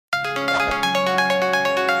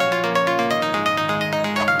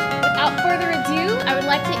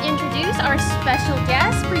introduce our special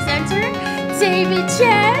guest presenter, David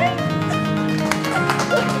Chen.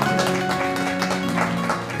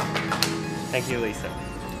 Thank you, Lisa.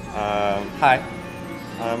 Hi,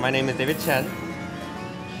 my name is David Chen,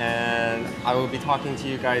 and I will be talking to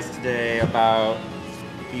you guys today about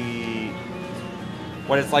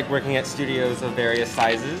what it's like working at studios of various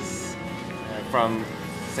sizes, from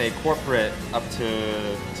say corporate up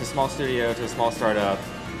to small studio to small startup,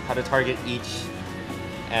 how to target each,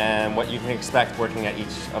 and what you can expect working at each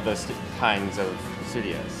of those kinds of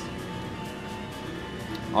studios.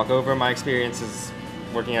 I'll go over my experiences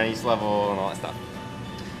working at each level and all that stuff.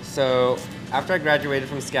 So after I graduated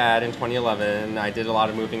from SCAD in 2011, I did a lot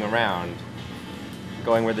of moving around,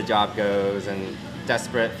 going where the job goes and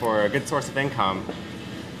desperate for a good source of income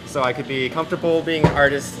so I could be comfortable being an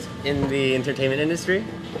artist in the entertainment industry.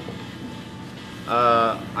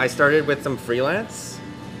 I started with some freelance.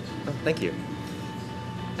 Oh, thank you.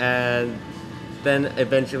 And then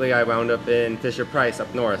eventually I wound up in Fisher-Price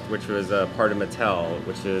up north, which was a part of Mattel,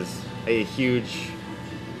 which is a huge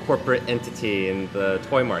corporate entity in the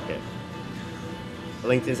toy market.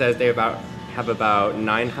 LinkedIn says they have about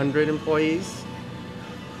 900 employees.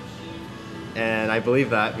 And I believe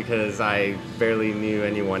that because I barely knew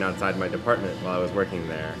anyone outside my department while I was working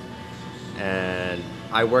there. And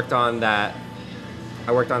I worked on that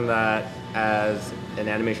as an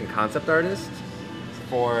animation concept artist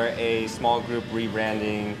for a small group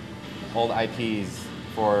rebranding old IPs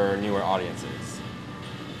for newer audiences.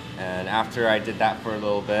 And after I did that for a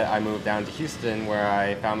little bit, I moved down to Houston, where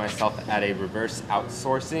I found myself at a reverse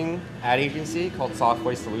outsourcing ad agency called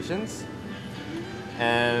Software Solutions.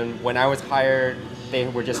 And when I was hired, they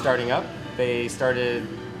were just starting up. They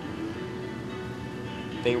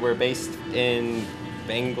were based in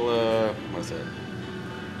Bengaluru,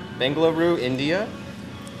 India.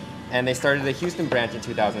 And they started the Houston branch in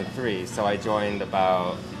 2003. So I joined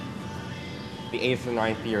about the 8th or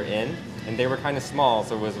 9th year in. And they were kind of small,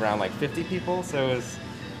 so it was around like 50 people. So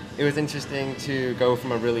it was interesting to go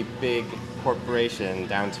from a really big corporation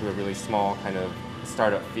down to a really small kind of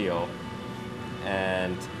startup feel.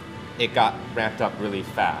 And it got ramped up really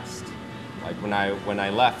fast. Like when I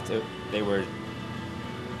left, they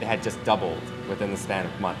had just doubled within the span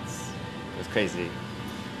of months. It was crazy.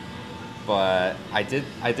 But I did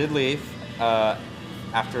leave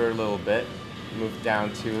after a little bit, moved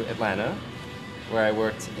down to Atlanta, where I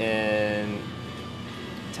worked in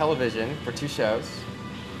television for 2 shows.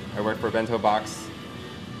 I worked for Bento Box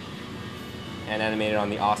and animated on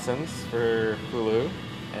The Awesomes for Hulu,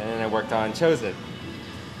 and I worked on Chozen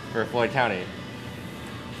for Floyd County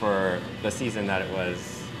for the season that it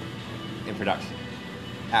was in production.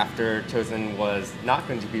 After Chozen was not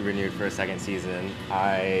going to be renewed for a 2nd season,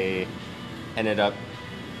 I ended up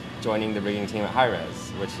joining the rigging team at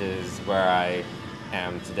HiRez, which is where I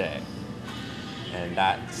am today. And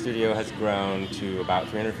that studio has grown to about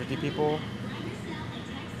 350 people.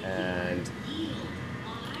 And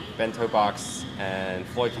Bento Box and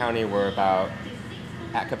Floyd County were about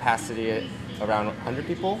at capacity at around 100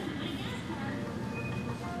 people.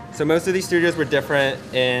 So most of these studios were different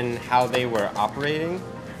in how they were operating,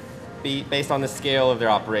 based on the scale of their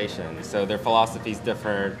operations. So their philosophies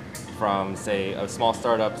differed from, say, a small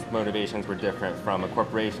startup's motivations were different from a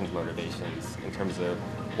corporation's motivations in terms of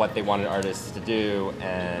what they wanted artists to do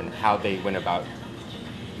and how they went about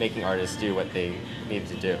making artists do what they needed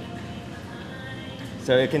to do.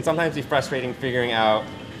 So it can sometimes be frustrating figuring out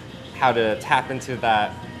how to tap into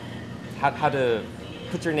that, how to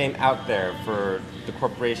put your name out there for the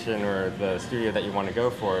corporation or the studio that you want to go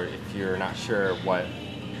for if you're not sure where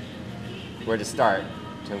to start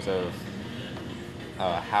in terms of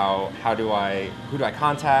who do I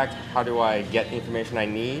contact, how do I get the information I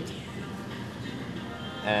need.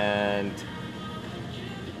 And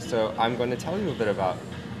so I'm going to tell you a bit about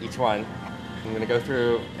each one. I'm going to go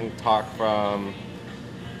through and talk from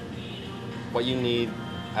what you need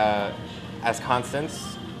as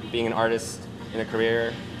constants, being an artist in a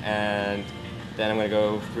career, and then I'm going to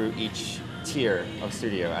go through each tier of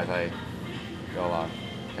studio as I go along.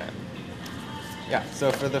 Okay. Yeah,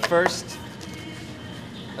 so for the first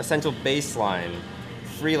essential baseline,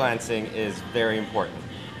 freelancing is very important.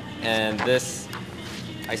 And this,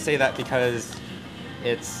 I say that because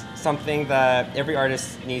it's something that every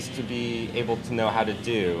artist needs to be able to know how to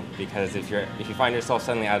do, because if you find yourself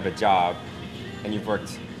suddenly out of a job and you've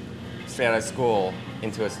worked straight out of school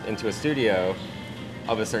into a studio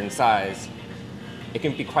of a certain size, it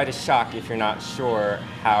can be quite a shock if you're not sure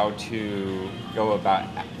how to go about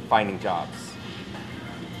finding jobs.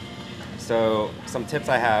 So some tips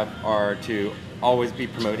I have are to always be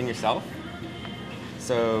promoting yourself.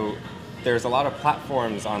 So there's a lot of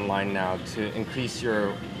platforms online now to increase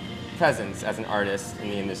your presence as an artist in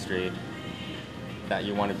the industry that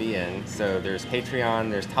you want to be in. So there's Patreon,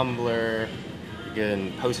 there's Tumblr, you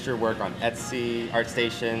can post your work on Etsy,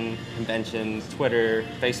 ArtStation, conventions, Twitter,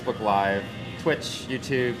 Facebook Live, Twitch,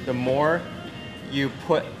 YouTube. The more you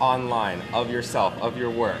put online of yourself, of your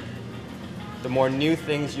work, the more new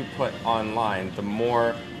things you put online, the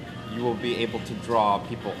more you will be able to draw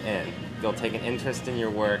people in. They'll take an interest in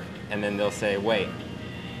your work, and then they'll say, wait,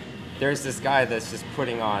 there's this guy that's just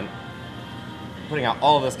putting out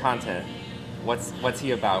all of this content. What's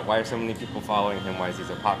he about? Why are so many people following him? Why is he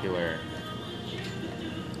so popular?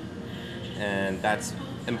 And that's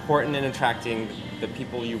important in attracting the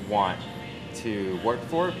people you want to work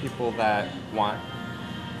for, people that want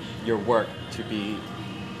your work to be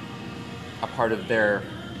a part of their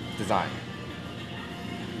design.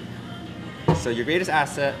 So your greatest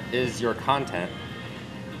asset is your content.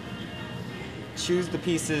 Choose the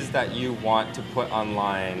pieces that you want to put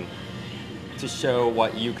online to show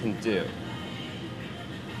what you can do.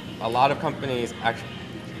 A lot of companies actually,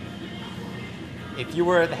 if you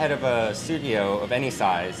were at the head of a studio of any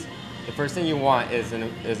size, the first thing you want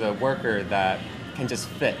is a worker that can just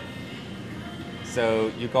fit.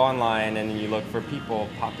 So you go online and you look for people,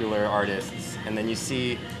 popular artists, and then you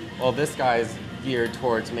see, well, this guy's geared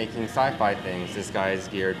towards making sci-fi things. This guy's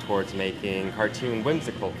geared towards making cartoon,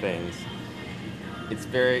 whimsical things.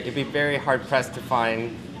 It'd be very hard pressed to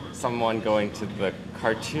find someone going to the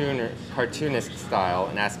cartoonist style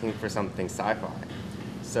and asking for something sci-fi.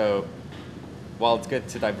 So while it's good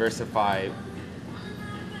to diversify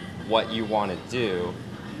what you want to do,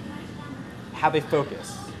 have a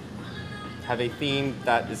focus. Have a theme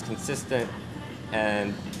that is consistent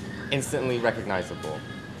and instantly recognizable.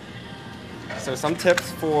 So some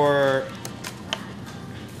tips for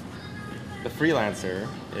the freelancer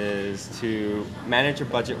is to manage your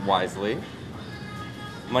budget wisely.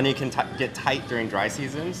 Money can get tight during dry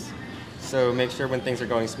seasons, so make sure when things are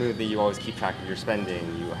going smoothly, you always keep track of your spending.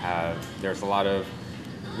 There's a lot of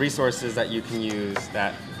resources that you can use,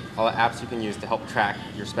 all the apps you can use to help track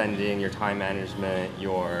your spending, your time management,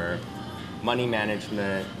 your money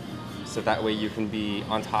management, so that way you can be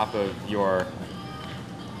on top of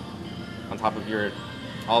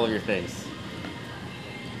all of your things.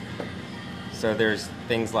 So there's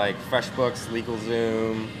things like FreshBooks,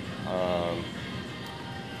 LegalZoom,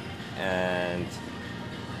 and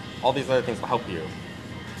all these other things will help you.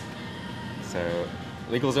 So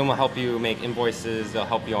LegalZoom will help you make invoices, they'll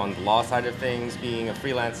help you on the law side of things. Being a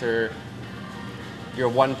freelancer, you're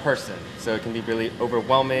one person, so it can be really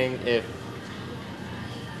overwhelming if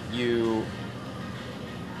you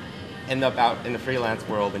end up out in the freelance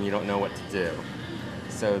world and you don't know what to do.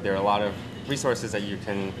 So there are a lot of resources that you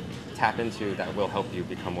can tap into that will help you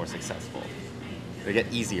become more successful. They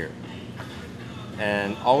get easier.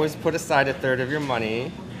 And always put aside 1/3 of your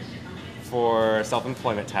money for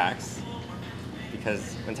self-employment tax,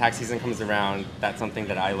 because when tax season comes around, that's something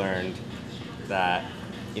that I learned, that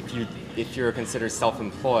if you're considered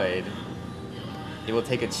self-employed, it will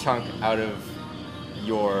take a chunk out of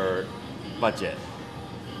your budget.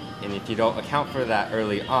 And if you don't account for that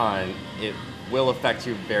early on, it will affect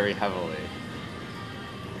you very heavily.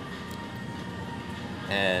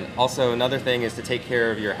 And also another thing is to take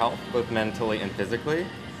care of your health, both mentally and physically.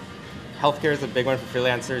 Healthcare is a big one for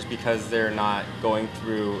freelancers because they're not going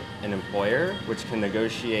through an employer, which can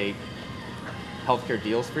negotiate healthcare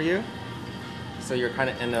deals for you. So you're kind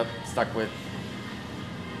of end up stuck with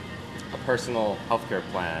a personal healthcare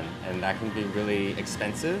plan, and that can be really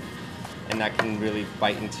expensive, and that can really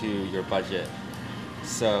bite into your budget.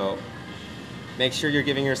 So make sure you're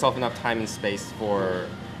giving yourself enough time and space for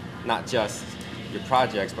not just your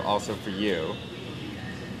projects, but also for you.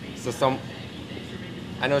 So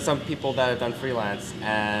I know some people that have done freelance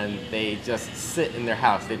and they just sit in their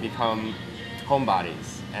house. They become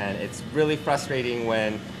homebodies, and it's really frustrating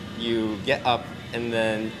when you get up and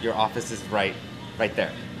then your office is right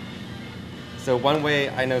there. So one way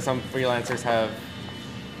I know some freelancers have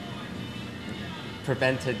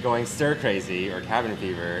prevented going stir crazy or cabin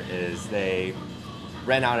fever is they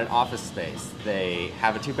rent out an office space. They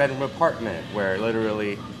have a 2-bedroom apartment where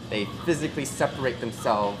literally they physically separate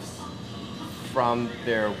themselves from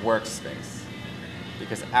their workspace.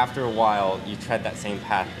 Because after a while, you tread that same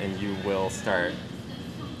path and you will start,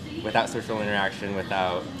 without social interaction,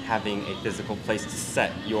 without having a physical place to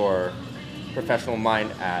set your professional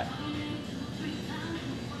mind at,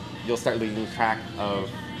 you'll start losing track of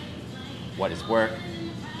what is work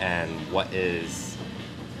and what is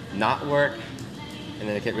not work, and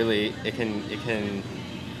then it can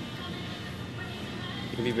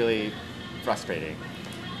can be really frustrating.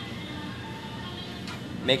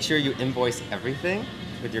 Make sure you invoice everything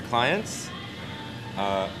with your clients.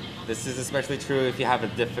 This is especially true if you have a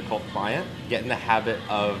difficult client. Get in the habit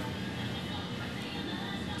of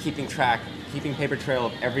keeping paper trail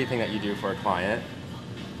of everything that you do for a client.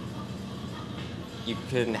 You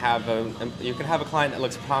can have a client that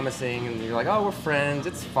looks promising, and you're like, oh, we're friends,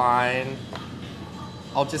 it's fine.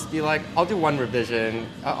 I'll just be like, I'll do one revision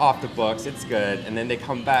off the books, it's good. And then they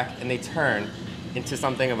come back and they turn into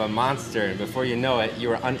something of a monster, and before you know it,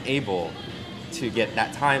 you are unable to get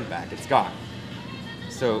that time back. It's gone.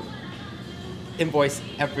 So invoice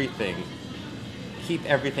everything. Keep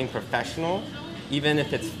everything professional,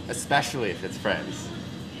 especially if it's friends,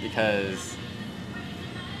 because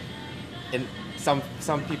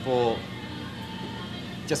some people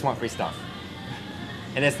just want free stuff,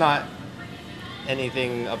 and it's not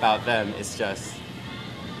anything about them. It's just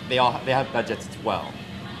they have budgets as well.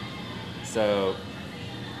 So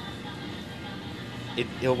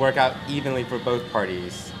it'll work out evenly for both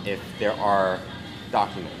parties if there are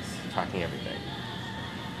documents tracking everything.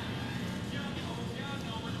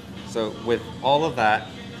 So with all of that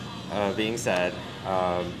being said,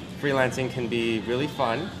 freelancing can be really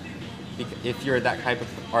fun if you're that type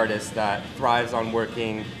of artist that thrives on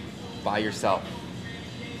working by yourself.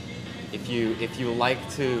 If you like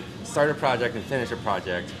to start a project and finish a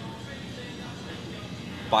project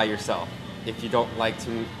by yourself. If you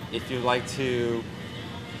like to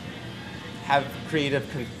have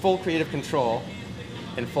full creative control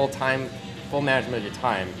and full management of your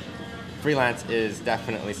time, freelance is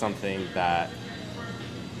definitely something that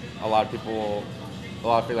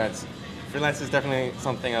freelance is definitely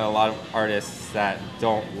something a lot of artists that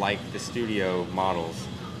don't like the studio models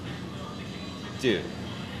do.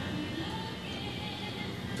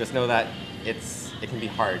 Just know that it can be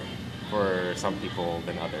hard for some people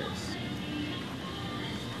than others.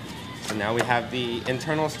 So now we have the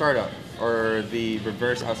internal startup, or the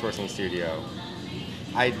reverse outsourcing studio.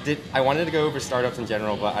 I wanted to go over startups in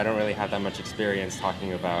general, but I don't really have that much experience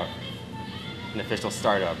talking about an official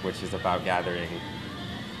startup, which is about gathering,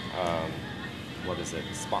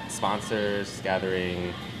 sponsors,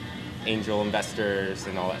 gathering angel investors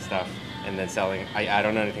and all that stuff, and then selling. I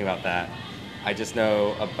don't know anything about that. I just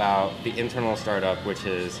know about the internal startup, which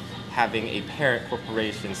is having a parent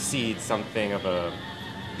corporation seed something of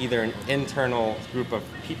either an internal group of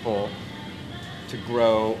people to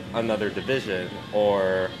grow another division,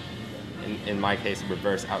 or in my case, a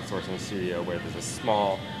reverse outsourcing studio where there's a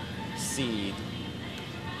small seed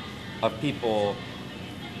of people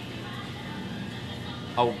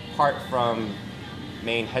apart from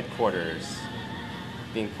main headquarters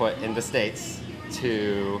being put in the States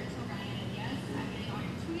to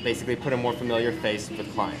basically put a more familiar face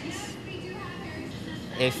with clients.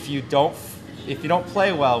 If you don't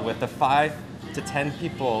play well with the 5 to 10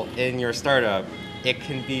 people in your startup, it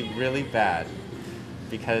can be really bad,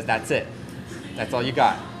 because that's it. That's all you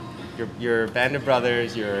got. Your band of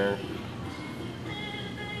brothers, your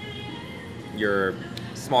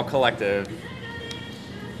small collective.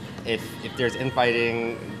 If there's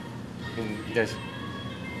infighting, there's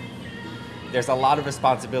a lot of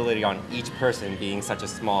responsibility on each person, being such a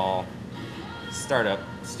small startup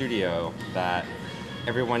studio, that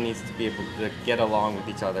everyone needs to be able to get along with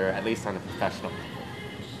each other, at least on a professional level.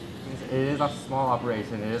 It is a small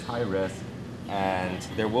operation, it is high risk, and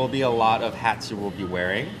there will be a lot of hats you will be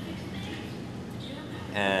wearing.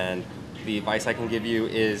 And the advice I can give you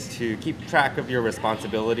is to keep track of your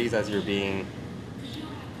responsibilities as you're being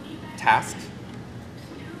tasked.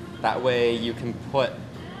 That way you can put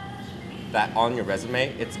that on your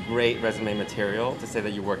resume. It's great resume material to say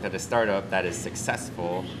that you worked at a startup that is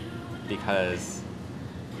successful, because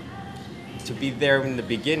to be there in the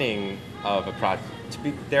beginning of a project, to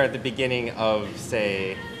be there at the beginning of,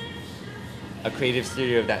 say, a creative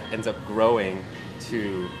studio that ends up growing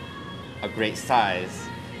to a great size,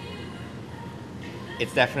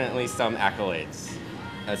 it's definitely some accolades.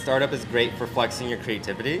 A startup is great for flexing your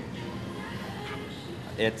creativity.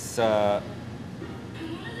 It's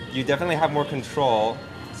you definitely have more control,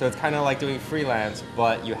 so it's kind of like doing freelance,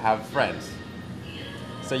 but you have friends.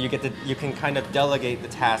 So you can kind of delegate the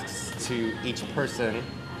tasks to each person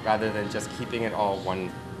rather than just keeping it all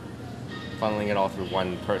funneling it all through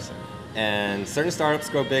one person. And certain startups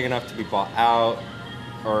go big enough to be bought out,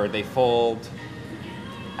 or they fold,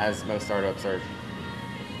 as most startups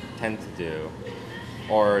tend to do,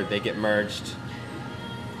 or they get merged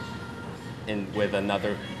with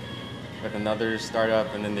another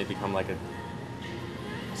startup, and then they become like a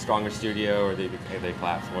stronger studio, or they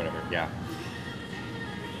collapse, whatever. Yeah.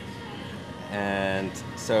 And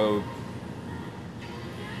so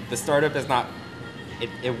the startup is not,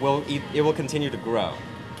 it will continue to grow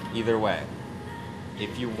either way.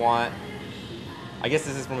 If you want, I guess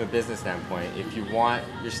this is from a business standpoint, if you want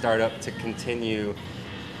your startup to continue,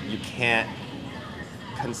 you can't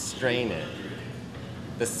constrain it.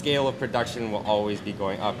 The scale of production will always be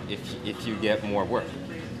going up if you get more work.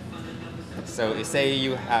 So say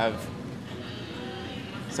you have,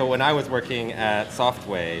 so when I was working at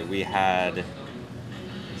Softway, we had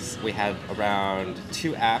around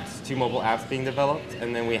two mobile apps being developed,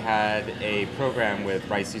 and then we had a program with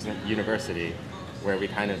Rice University where we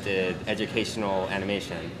kind of did educational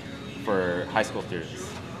animation for high school students.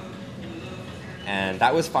 And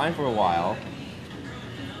that was fine for a while,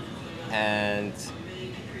 and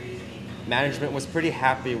management was pretty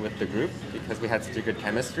happy with the group because we had such a good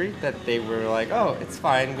chemistry that they were like, oh, it's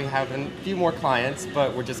fine, we have a few more clients,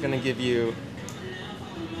 but we're just going to give you,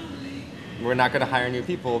 we're not going to hire new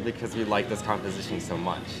people because we like this composition so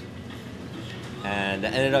much. And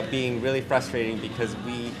it ended up being really frustrating because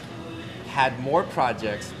we had more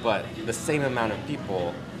projects but the same amount of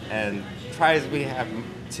people, and try as we have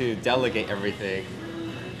to delegate everything,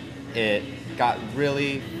 it got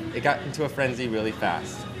into a frenzy really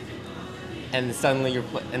fast. And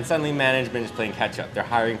suddenly management is playing catch up. They're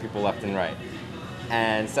hiring people left and right.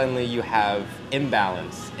 And suddenly you have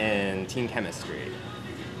imbalance in team chemistry.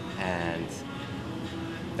 And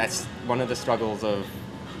that's one of the struggles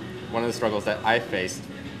that I faced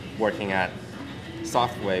working at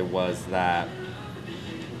Softway, was that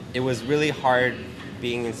it was really hard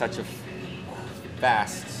being in such a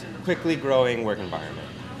fast, quickly growing work environment.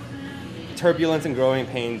 Turbulence and growing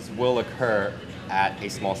pains will occur at a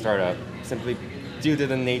small startup simply due to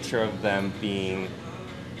the nature of them being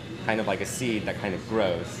kind of like a seed that kind of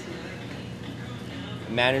grows.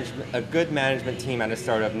 A good management team at a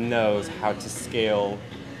startup knows how to scale,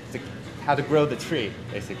 how to grow the tree,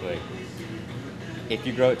 basically. If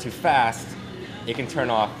you grow it too fast, it can turn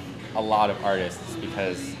off a lot of artists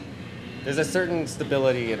because there's a certain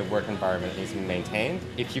stability in a work environment that needs to be maintained.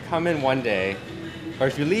 If you come in one day, or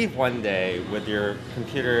if you leave one day with your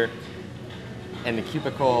computer in the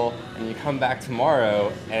cubicle and you come back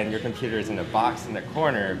tomorrow and your computer is in a box in the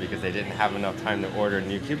corner because they didn't have enough time to order a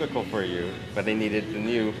new cubicle for you, but they needed the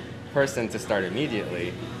new person to start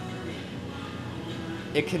immediately,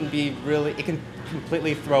 it can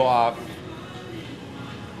completely throw off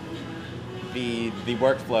the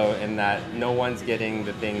workflow in that no one's getting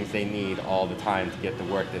the things they need all the time to get the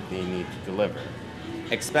work that they need to deliver.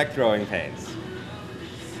 Expect growing pains.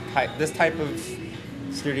 This type of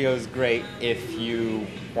studio is great if you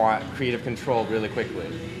want creative control really quickly.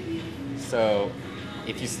 So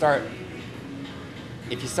if you start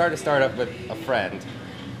a startup with a friend,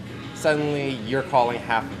 suddenly you're calling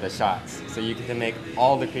half of the shots. So you get to make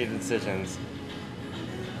all the creative decisions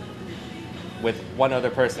with one other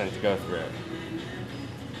person to go through.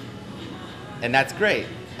 And that's great.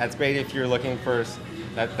 That's great if you're looking for,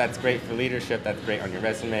 that's great for leadership, that's great on your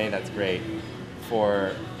resume, that's great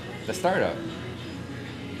for the startup.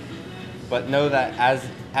 But know that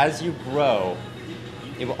as you grow,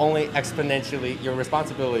 it will only exponentially, your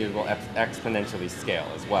responsibilities will exponentially scale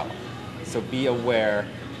as well. So be aware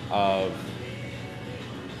of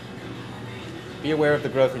the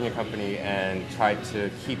growth in your company and try to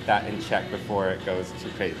keep that in check before it goes too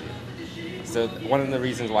crazy. So one of the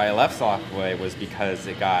reasons why I left Softway was because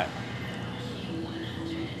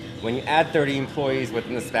when you add 30 employees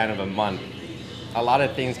within the span of a month, a lot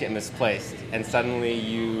of things get misplaced, and suddenly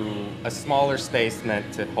a smaller space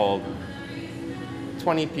meant to hold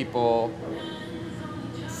 20 people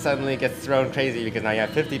suddenly gets thrown crazy because now you have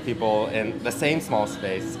 50 people in the same small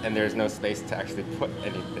space and there's no space to actually put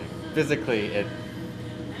anything. Physically, it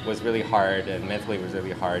was really hard, and mentally it was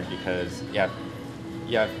really hard because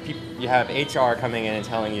you have HR coming in and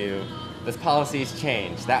telling you, this policy's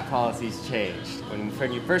changed, that policy's changed.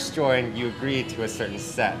 When you first join, you agree to a certain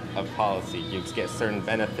set of policy. You get certain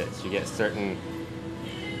benefits, you get certain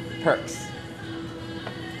perks.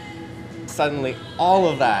 Suddenly, all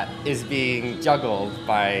of that is being juggled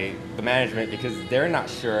by the management because they're not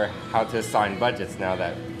sure how to assign budgets now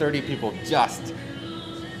that 30 people just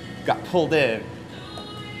got pulled in,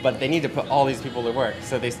 but they need to put all these people to work.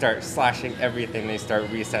 So they start slashing everything. They start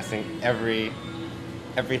reassessing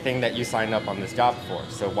everything that you signed up on this job for.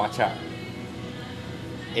 So watch out.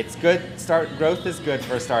 It's good. Growth is good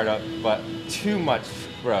for a startup, but too much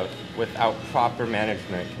growth without proper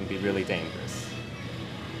management can be really dangerous.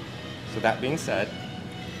 So that being said,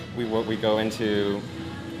 we go into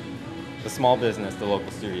the small business, the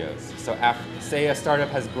local studios. So say a startup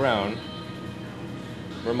has grown,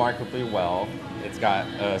 remarkably well. It's got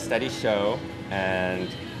a steady show, and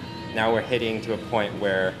now we're hitting to a point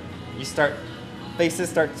where faces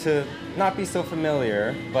start to not be so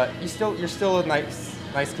familiar, but you're still a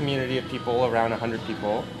nice community of people, around 100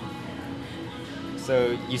 people.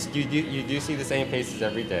 So you do see the same faces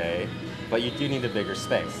every day, but you do need a bigger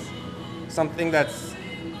space. Something that's,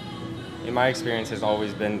 in my experience, has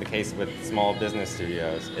always been the case with small business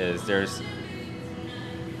studios is there's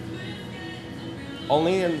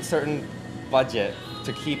only a certain budget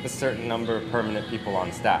to keep a certain number of permanent people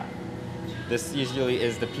on staff. This usually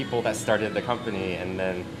is the people that started the company, and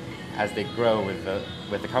then as they grow with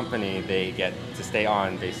the company, they get to stay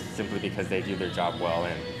on simply because they do their job well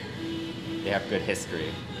and they have good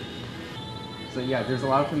history. So yeah, there's a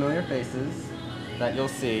lot of familiar faces that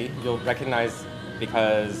you'll recognize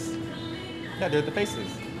because, yeah, they're the faces.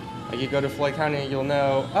 Like you go to Floyd County, you'll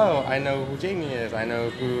know, oh, I know who Jamie is, I know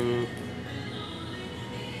who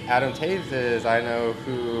Adam Taves is, I know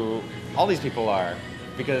who all these people are,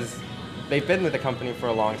 because they've been with the company for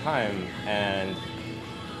a long time, and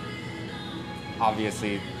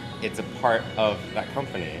obviously it's a part of that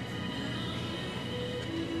company.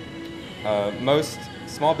 Most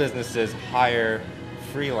small businesses hire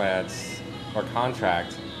freelance or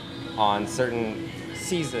contract on certain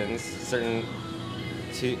seasons,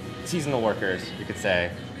 seasonal workers, you could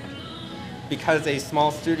say. Because a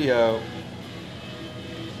small studio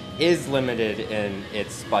is limited in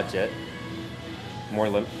its budget,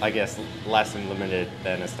 I guess less limited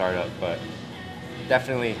than a startup, but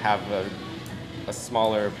definitely have a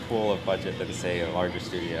smaller pool of budget than, say, a larger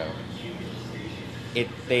studio.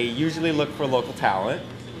 They usually look for local talent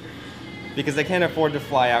because they can't afford to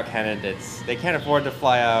fly out candidates. They can't afford to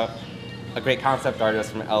fly out a great concept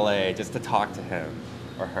artist from LA just to talk to him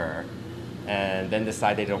or her and then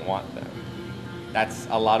decide they don't want them. That's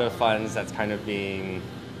a lot of funds. That's a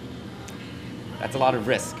lot of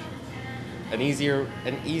risk. An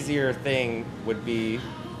easier thing would be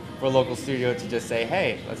for a local studio to just say,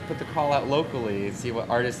 hey, let's put the call out locally and see what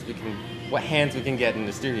hands we can get in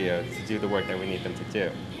the studio to do the work that we need them to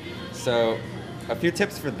do. So a few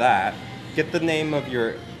tips for that: get the name of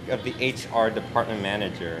the HR department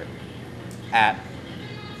manager at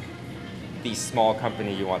the small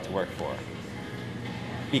company you want to work for.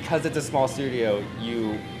 Because it's a small studio,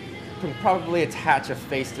 you can probably attach a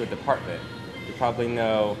face to a department. You probably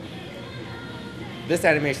know this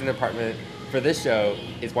animation department for this show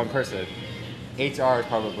is one person. HR is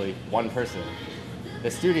probably one person.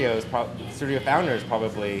 The studio founder is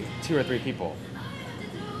probably 2 or 3 people.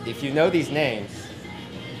 If you know these names,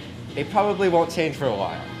 they probably won't change for a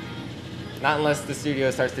while. Not unless the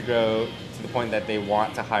studio starts to grow to the point that they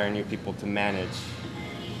want to hire new people to manage.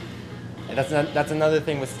 And that's another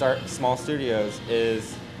thing with small studios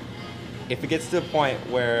is if it gets to a point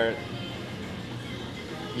where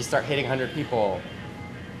you start hitting 100 people,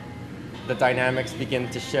 the dynamics begin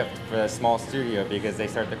to shift for a small studio because they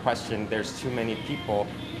start to question, there's too many people,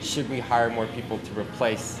 should we hire more people to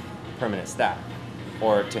replace permanent staff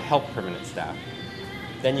or to help permanent staff?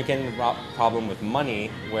 Then you get into the problem with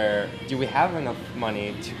money, where do we have enough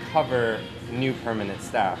money to cover new permanent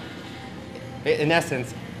staff? In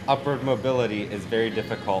essence, upward mobility is very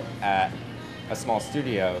difficult at a small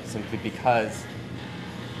studio simply because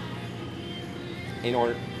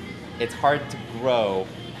it's hard to grow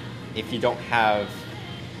if you don't have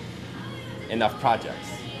enough projects.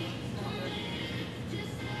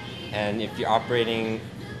 And if you're operating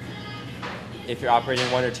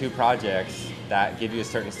 1 or 2 projects that give you a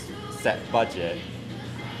certain set budget,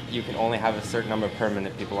 you can only have a certain number of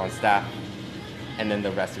permanent people on staff, and then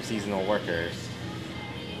the rest are seasonal workers.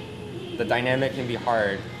 The dynamic can be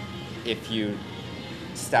hard if you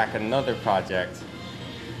stack another project,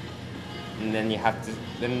 and then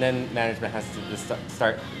then management has to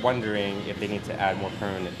start wondering if they need to add more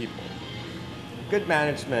permanent people. Good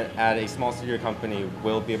management at a small studio company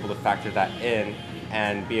will be able to factor that in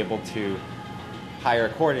and be able to hire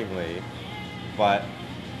accordingly. But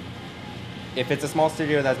if it's a small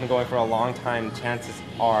studio that's been going for a long time, chances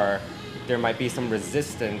are there might be some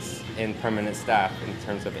resistance in permanent staff in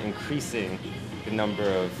terms of increasing the number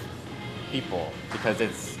of people, because a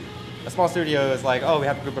small studio is like, oh, we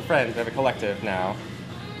have a group of friends, we have a collective now.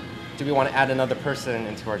 Do we want to add another person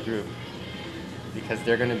into our group? Because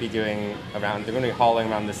they're going to be hauling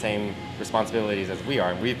around the same responsibilities as we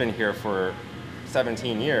are. We've been here for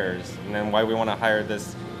 17 years, and then why we want to hire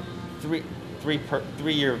this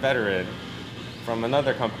three-year veteran from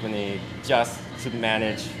another company just to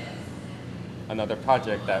manage another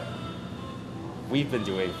project that we've been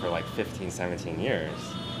doing for like 15, 17 years.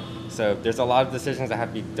 So there's a lot of decisions that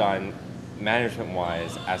have to be done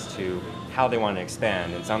management-wise as to how they want to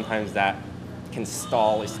expand, and sometimes that can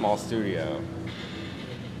stall a small studio,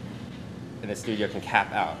 and the studio can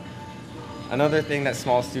cap out. Another thing that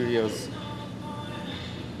small studios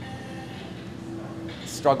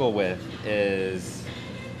struggle with is,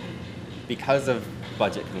 because of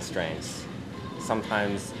budget constraints,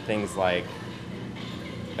 sometimes things like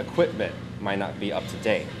equipment might not be up to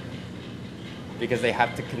date, because they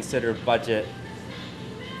have to consider budget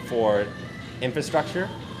for infrastructure,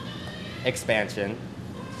 expansion,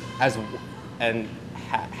 and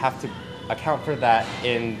have to account for that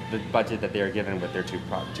in the budget that they are given with their two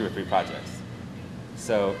or three projects.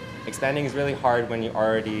 So expanding is really hard when you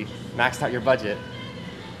already maxed out your budget.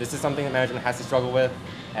 This is something that management has to struggle with,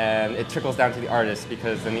 and it trickles down to the artist,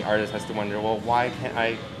 because then the artist has to wonder, well, why can't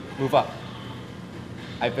I move up?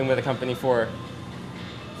 I've been with a company for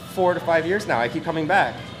 4 to 5 years now. I keep coming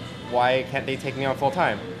back. Why can't they take me on full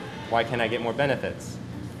time? Why can't I get more benefits?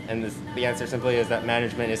 And the answer simply is that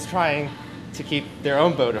management is trying to keep their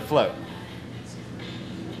own boat afloat.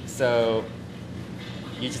 So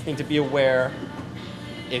you just need to be aware,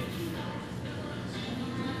 if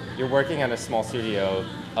you're working at a small studio,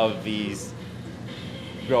 of these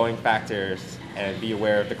growing factors, and be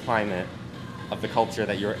aware of the climate of the culture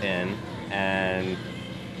that you're in, and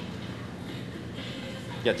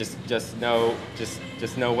yeah, just know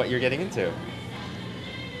what you're getting into.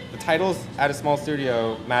 The titles at a small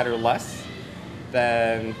studio matter less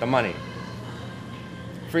than the money.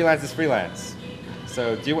 Freelance is freelance.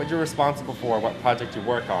 So do what you're responsible for, what project you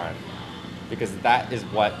work on, because that is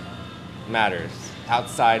what matters.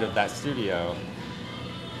 Outside of that studio,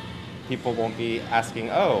 people won't be asking,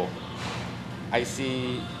 oh, I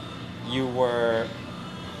see you were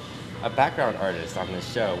a background artist on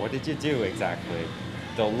this show. What did you do exactly?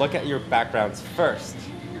 They'll look at your backgrounds first,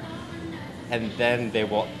 and then they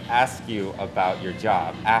will ask you about your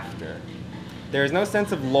job after. There is no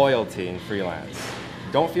sense of loyalty in freelance.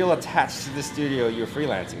 Don't feel attached to the studio you're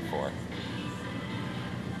freelancing for.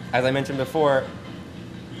 As I mentioned before,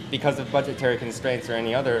 because of budgetary constraints or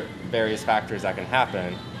any other various factors that can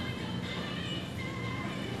happen,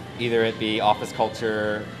 either it be office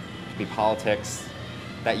culture, it be politics,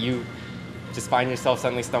 that you just find yourself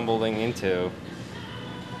suddenly stumbling into.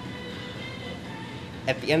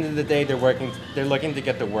 At the end of the day, they're looking to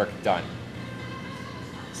get the work done.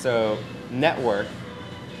 So network,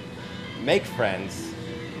 make friends,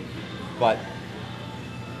 but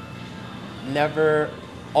never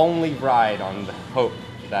only ride on the hope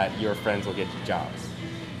that your friends will get you jobs.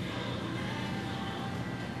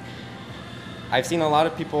 I've seen a lot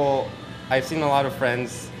of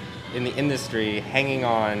friends in the industry hanging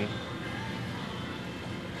on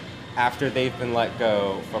after they've been let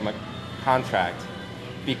go from a contract,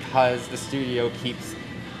 because the studio keeps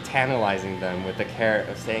tantalizing them with the carrot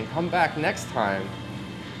of saying, come back next time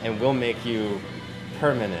and we'll make you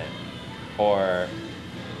permanent, or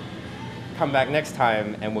come back next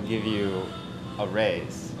time and we'll give you a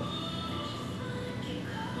raise.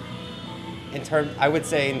 I would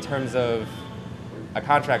say in terms of a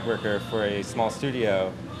contract worker for a small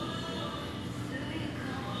studio,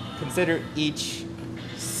 consider each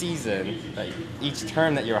season, each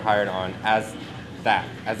term that you're hired on as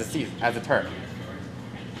a term.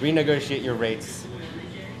 Renegotiate your rates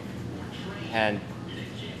and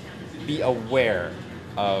be aware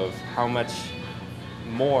of how much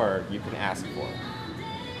more you can ask for.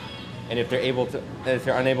 And if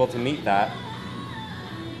they're unable to meet that,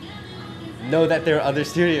 know that there are other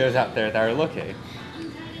studios out there that are looking.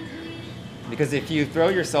 Because if you throw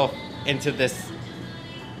yourself into this,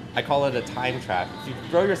 I call it a time trap. If you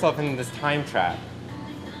throw yourself into this time trap,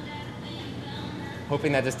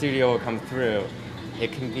 hoping that the studio will come through,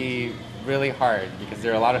 it can be really hard, because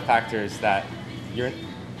there are a lot of factors that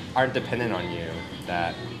aren't dependent on you.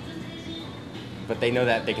 But they know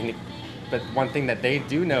that they can. But one thing that they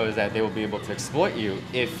do know is that they will be able to exploit you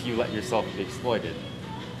if you let yourself be exploited.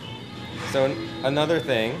 So another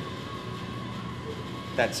thing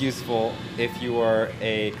that's useful if you are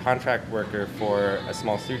a contract worker for a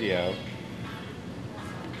small studio,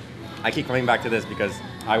 I keep coming back to this because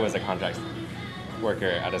I was a contract worker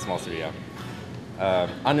at a small studio.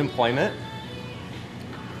 Unemployment.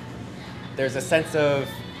 There's a sense of,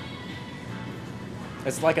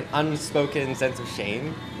 it's like an unspoken sense of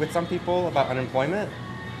shame with some people about unemployment.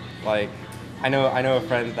 Like, I know a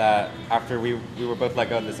friend that after we were both let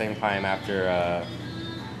go at the same time after a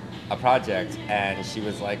project, and she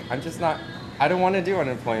was like, I don't want to do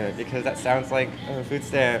unemployment because that sounds like food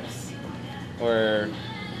stamps, or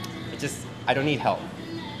I don't need help.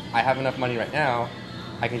 I have enough money right now,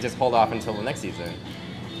 I can just hold off until the next season.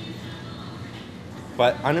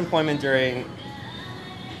 But unemployment during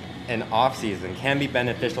an off season can be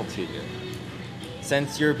beneficial to you.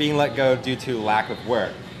 Since you're being let go due to lack of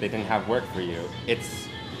work, they didn't have work for you, it's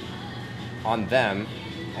on them,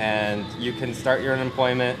 and you can start your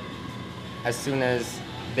unemployment as soon as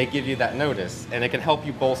they give you that notice, and it can help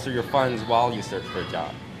you bolster your funds while you search for a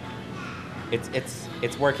job.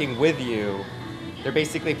 It's working with you. They're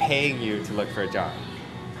basically paying you to look for a job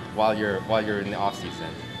while you're in the off season.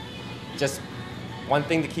 Just one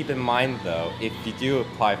thing to keep in mind though, if you do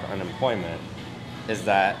apply for unemployment, is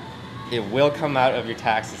that it will come out of your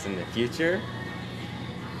taxes in the future.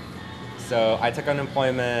 So I took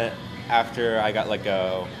unemployment after I got let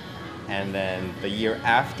go, and then the year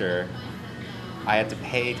after, I had to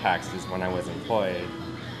pay taxes when I was employed,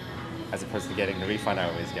 as opposed to getting the refund I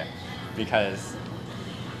always get, because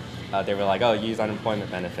they were like, oh, you use unemployment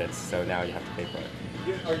benefits, so now you have to pay for it.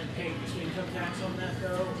 Are you paying just income tax on that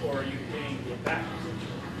though, or are you paying it back?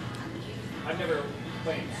 I've never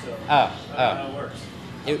claimed, so I don't know how it works.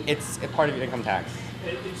 It's a part of your income tax.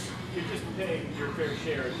 You're just paying your fair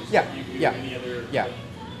share, just Yeah, like you do yeah, any other. yeah.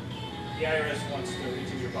 The IRS wants to reach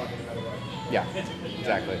into your pocket no matter what. Yeah,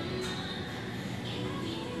 exactly.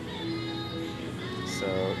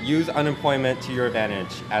 So use unemployment to your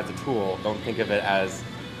advantage as a tool. Don't think of it as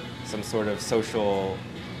some sort of social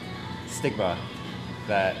stigma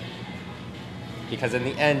because in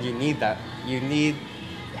the end you need that.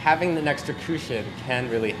 Having an extra cushion can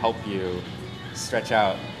really help you stretch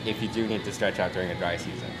out if you do need to stretch out during a dry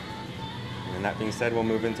season. And that being said, we'll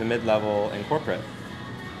move into mid-level and corporate.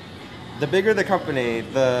 The bigger the company,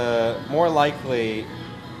 the more likely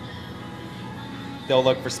they'll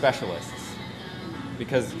look for specialists.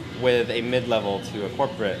 Because with a mid-level to a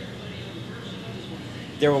corporate,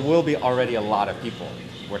 there will be already a lot of people.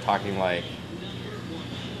 We're talking like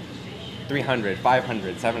 300,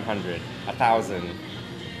 500, 700, 1,000.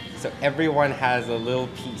 So everyone has a little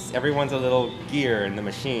piece, everyone's a little gear in the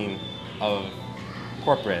machine of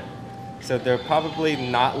corporate. So they're probably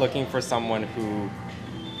not looking for someone who,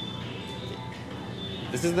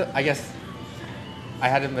 I guess, I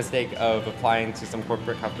had a mistake of applying to some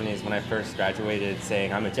corporate companies when I first graduated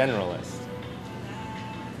saying I'm a generalist.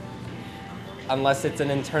 Unless it's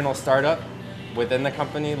an internal startup within the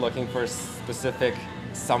company looking for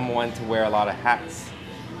someone to wear a lot of hats,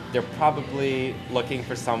 they're probably looking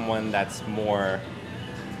for someone that's more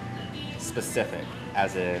specific,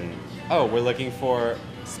 as in, oh, we're looking for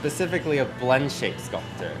specifically a blend shape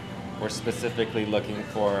sculptor. We're specifically looking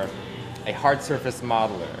for a hard surface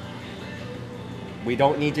modeler. We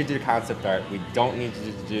don't need you to do concept art. We don't need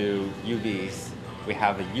you to do UVs. We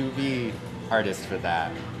have a UV artist for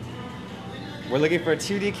that. We're looking for a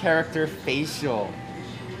 2D character facial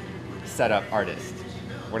setup artist.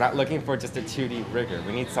 We're not looking for just a 2D rigger.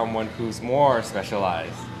 We need someone who's more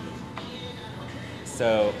specialized.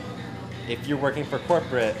 So if you're working for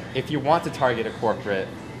corporate, if you want to target a corporate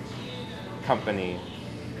company,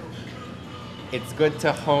 it's good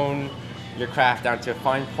to hone your craft down to a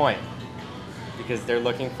fine point because they're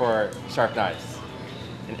looking for sharp knives,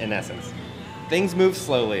 in essence. Things move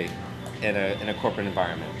slowly in a corporate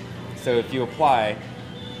environment. So if you apply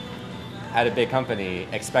at a big company,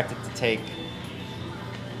 expect it to take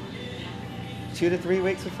 2 to 3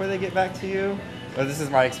 weeks before they get back to you. Well, this is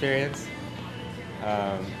my experience.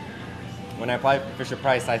 When I applied for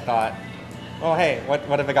Fisher-Price, I thought, oh, hey, what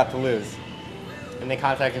have I got to lose? And they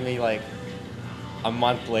contacted me like a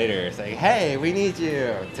month later saying, hey, we need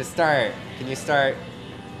you to start. Can you start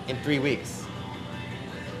in 3 weeks?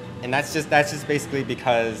 And that's just basically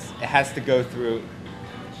because it has to go through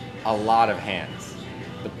a lot of hands.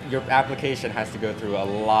 Your application has to go through a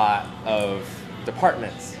lot of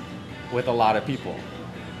departments with a lot of people.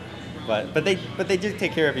 But they do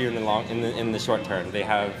take care of you in the short term. They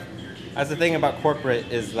have, as the thing about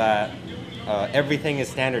corporate is that everything is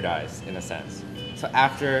standardized in a sense. So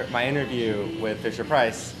after my interview with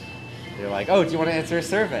Fisher-Price, they're like, oh, do you want to answer a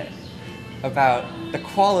survey about the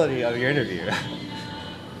quality of your interview?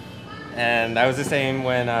 And that was the same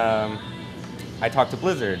when I talked to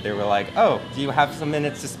Blizzard. They were like, oh, do you have some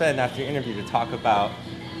minutes to spend after your interview to talk about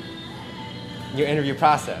your interview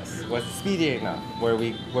process? Was it speedy enough?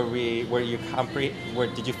 Did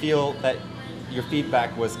you feel that your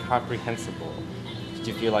feedback was comprehensible? Did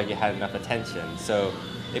you feel like you had enough attention? So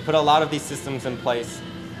they put a lot of these systems in place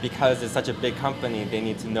because it's such a big company, they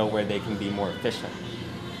need to know where they can be more efficient.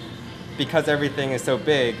 Because everything is so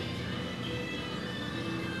big,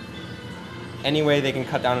 any way they can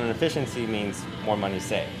cut down on efficiency means more money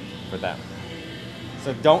saved for them.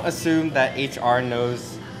 So don't assume that HR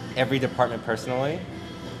knows every department personally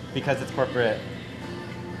because it's corporate.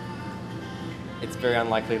 it's very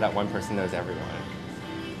unlikely that one person knows everyone.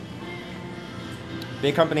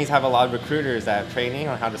 Big companies have a lot of recruiters that have training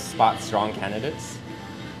on how to spot strong candidates.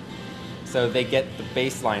 So they get the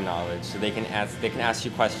baseline knowledge, so they can ask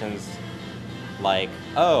you questions like,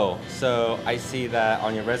 oh, so I see that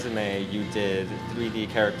on your resume you did 3D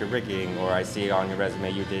character rigging, or I see on your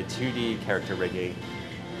resume you did 2D character rigging.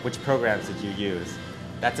 Which programs did you use?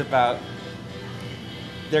 They're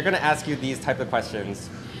going to ask you these type of questions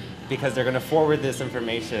because they're going to forward this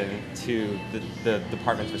information to the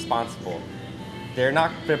departments responsible. They're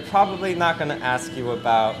probably not going to ask you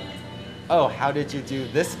about, oh, how did you do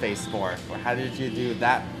this face morph, or how did you do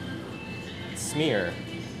that smear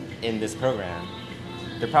in this program?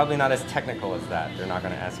 They're probably not as technical as that. They're not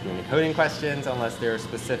going to ask you any coding questions unless they're a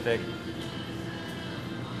specific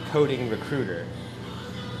coding recruiter.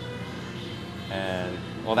 And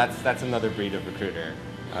well, that's another breed of recruiter.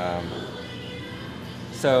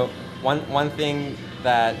 So one thing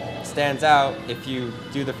that stands out if you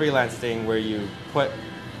do the freelance thing where you put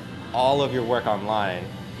all of your work online,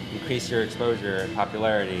 increase your exposure and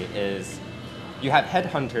popularity, is you have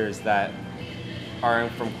headhunters that are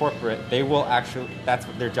from corporate. They will actually, that's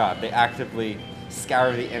their job. They actively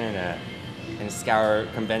scour the internet and scour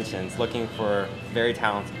conventions looking for very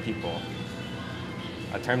talented people.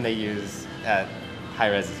 A term they use at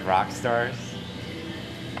HiRez is rock stars.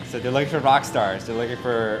 So they're looking for rock stars. They're looking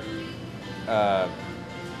for, they're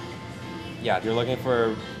looking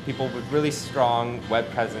for people with really strong web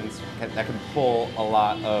presence that can pull a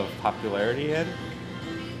lot of popularity in.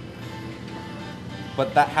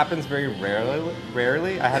 But that happens very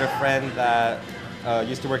rarely. I had a friend that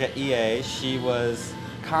used to work at EA. She was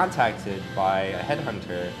contacted by a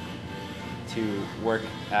headhunter to work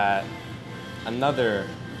at another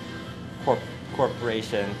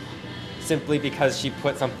corporation simply because she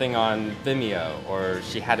put something on Vimeo, or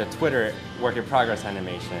she had a Twitter work in progress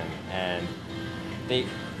animation, and the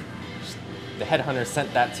headhunter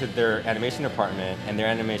sent that to their animation department, and their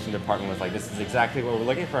animation department was like, this is exactly what we're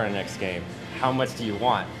looking for in our next game. How much do you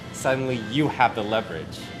want? Suddenly you have the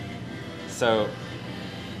leverage. So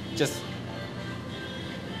just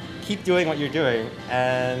keep doing what you're doing,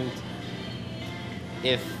 and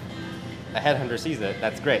if a headhunter sees it,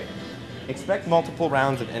 that's great. Expect multiple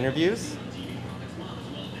rounds of interviews.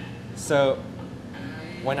 So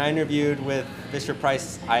when I interviewed with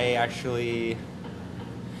Fisher-Price, I actually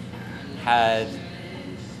had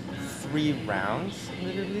 3 rounds of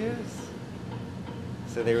interviews.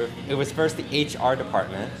 So it was first the HR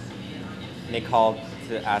department, and they called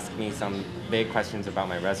to ask me some vague questions about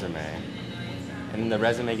my resume. And then the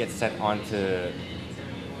resume gets sent on to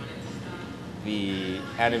the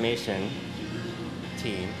animation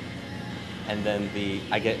team, and then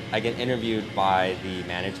I get interviewed by the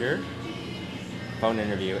manager, phone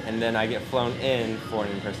interview, and then I get flown in for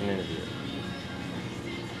an in-person interview.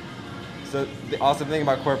 So the awesome thing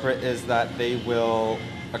about corporate is that they will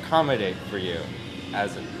accommodate for you,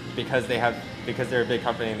 because they're a big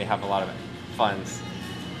company and they have a lot of funds.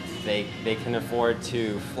 They can afford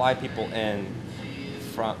to fly people in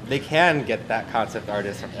from. They can get that concept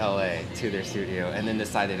artist from LA to their studio and then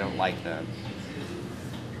decide they don't like them.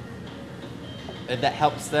 And that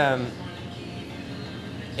helps them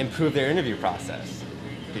improve their interview process.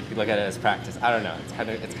 If you look at it as practice, I don't know. It's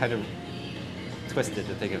kind of twisted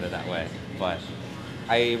to think of it that way. But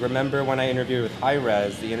I remember when I interviewed with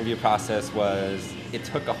HiRez, the interview process it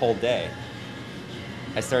took a whole day.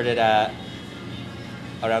 I started at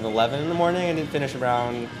around 11 in the morning and didn't finish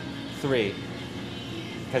around 3.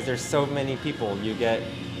 Because there's so many people.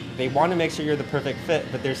 They want to make sure you're the perfect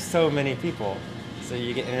fit, but there's so many people. So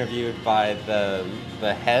you get interviewed by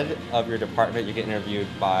the head of your department, you get interviewed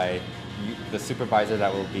by the supervisor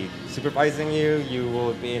that will be supervising you, you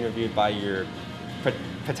will be interviewed by your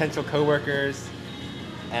potential coworkers,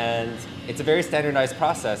 and it's a very standardized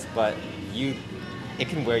process, but it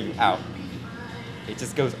can wear you out. It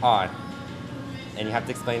just goes on, and you have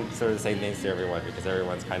to explain sort of the same things to everyone because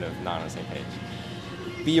everyone's kind of not on the same page.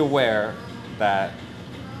 Be aware that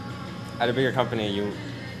at a bigger company,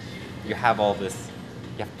 you have all this.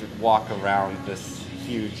 You have to walk around this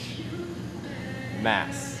huge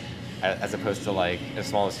mass, as opposed to like a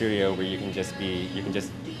smaller studio where you can just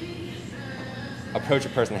approach a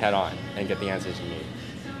person head on and get the answers you need.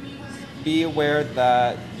 Be aware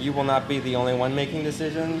that you will not be the only one making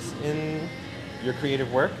decisions in your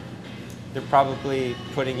creative work. They're probably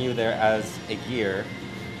putting you there as a gear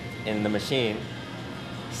in the machine.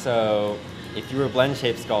 So if you're a blend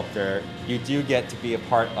shape sculptor, you do get to be a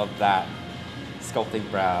part of that, sculpting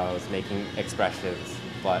brows, making expressions.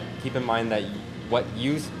 But keep in mind that what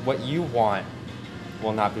you want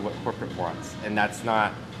will not be what corporate wants, and that's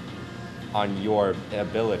not on your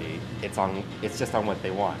ability. It's just on what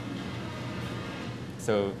they want.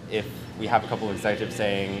 So if we have a couple of executives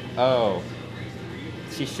saying, "Oh,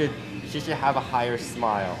 she should have a higher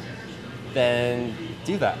smile," then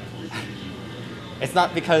do that. It's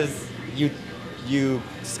not because you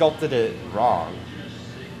sculpted it wrong.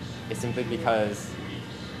 It's simply because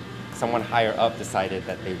someone higher up decided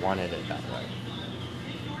that they wanted it that way.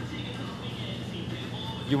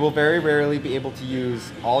 You will very rarely be able to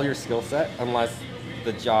use all your skill set unless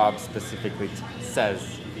the job specifically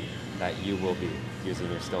says that you will be using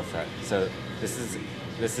your skill set. So this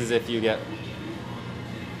is if you get.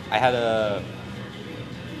 I had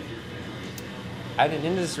an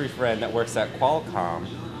industry friend that works at Qualcomm,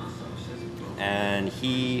 and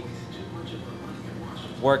he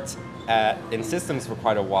worked in systems for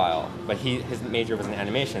quite a while, but his major was in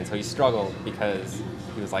animation, so he struggled because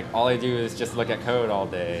he was like, all I do is just look at code all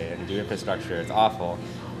day and do infrastructure, it's awful.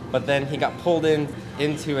 But then he got pulled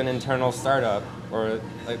into an internal startup, or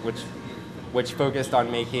which focused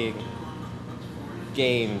on making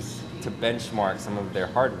games to benchmark some of their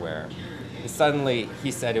hardware. And suddenly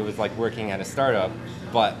he said it was like working at a startup,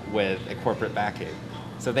 but with a corporate backing.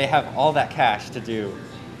 So they have all that cash to do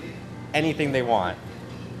anything they want,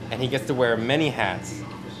 and he gets to wear many hats.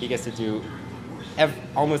 He gets to do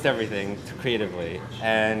almost everything creatively,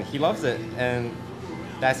 and he loves it. And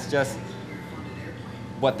that's just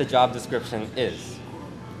what the job description is.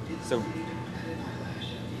 So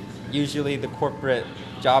usually the corporate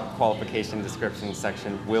job qualification description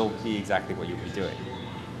section will be exactly what you'll be doing.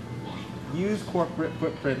 Use corporate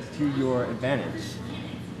footprints to your advantage.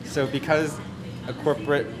 So because a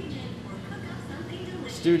corporate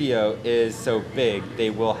studio is so big,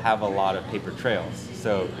 they will have a lot of paper trails.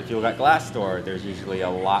 So if you look at Glassdoor, there's usually a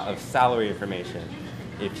lot of salary information.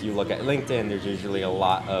 If you look at LinkedIn, there's usually a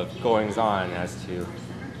lot of goings-on as to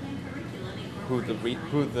who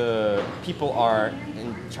the people are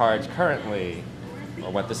in charge currently, or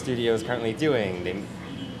what the studio is currently doing.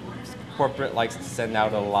 Corporate likes to send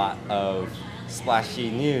out a lot of splashy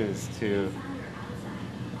news to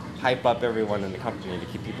hype up everyone in the company to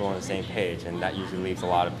keep people on the same page, and that usually leaves a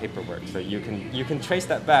lot of paperwork. So you can trace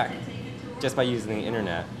that back just by using the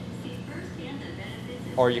internet,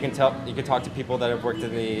 or you can talk to people that have worked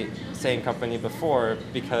in the same company before,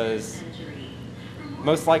 because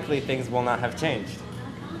most likely things will not have changed.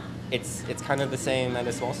 It's kind of the same at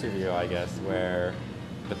a small studio, I guess, where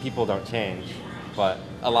the people don't change, but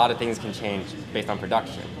a lot of things can change based on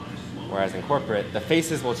production. Whereas in corporate, the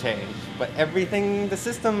faces will change, but everything, the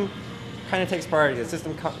system kind of takes priority. The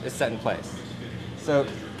system is set in place. So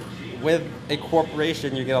with a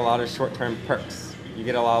corporation, you get a lot of short-term perks. You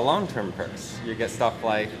get a lot of long-term perks. You get stuff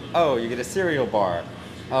like, oh, you get a cereal bar.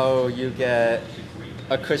 Oh, you get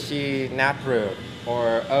a cushy nap room.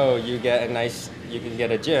 Or, oh, you can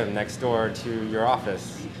get a gym next door to your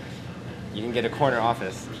office. You can get a corner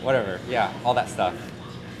office, whatever. Yeah, all that stuff.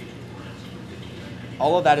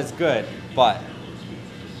 All of that is good, but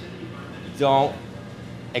don't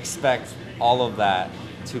expect all of that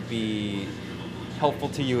to be helpful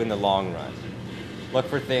to you in the long run. Look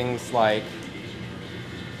for things like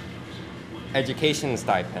education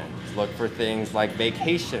stipends. Look for things like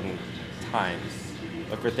vacation times.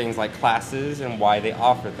 Look for things like classes and why they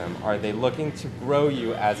offer them. Are they looking to grow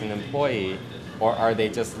you as an employee, or are they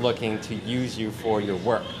just looking to use you for your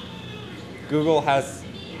work? Google has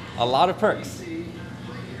a lot of perks,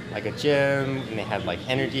 like a gym, and they had like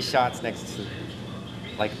energy shots next to,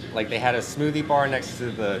 like they had a smoothie bar next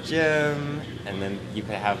to the gym, and then you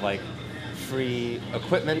could have like free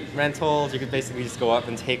equipment rentals. You could basically just go up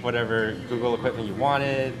and take whatever Google equipment you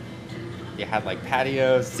wanted. You had like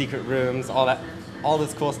patios, secret rooms, all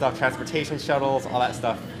this cool stuff, transportation shuttles, all that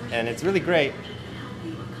stuff, and it's really great.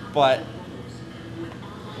 But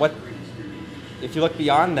if you look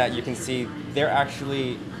beyond that, you can see they're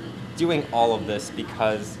actually doing all of this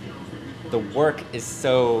because the work is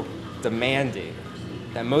so demanding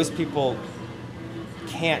that most people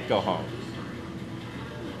can't go home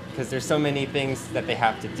because there's so many things that they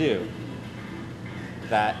have to do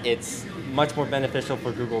that it's much more beneficial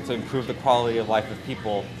for Google to improve the quality of life of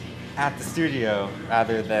people at the studio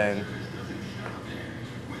rather than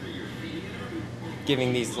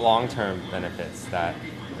giving these long-term benefits that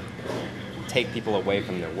take people away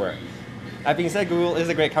from their work. That being said, Google is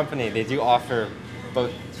a great company. They do offer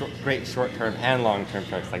both great short-term and long-term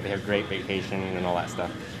perks. Like they have great vacation and all that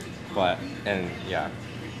stuff.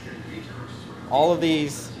 All of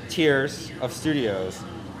these tiers of studios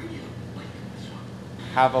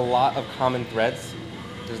have a lot of common threads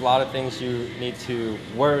There's a lot of things you need to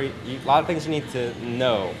a lot of things you need to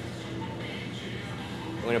know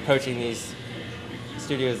when approaching these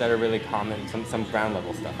studios that are really common, some ground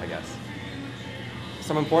level stuff, I guess.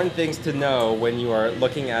 Some important things to know when you are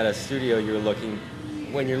looking at a studio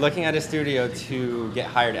when you're looking at a studio to get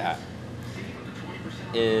hired at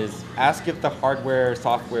is ask if the hardware,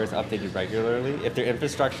 software is updated regularly. If their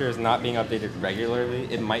infrastructure is not being updated regularly,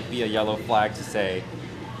 it might be a yellow flag to say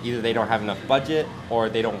either they don't have enough budget or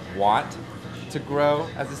they don't want to grow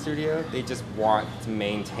as a studio. They just want to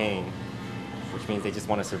maintain, which means they just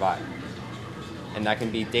want to survive. And that can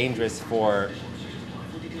be dangerous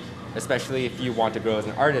especially if you want to grow as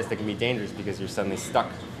an artist, it can be dangerous because you're suddenly stuck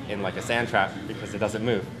in like a sand trap because it doesn't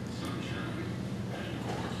move.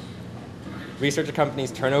 Research a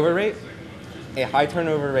company's turnover rate. A high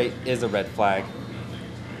turnover rate is a red flag.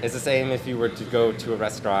 It's the same if you were to go to a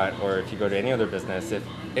restaurant or if you go to any other business. If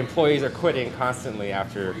employees are quitting constantly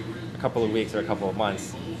after a couple of weeks or a couple of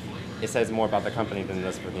months, it says more about the company than it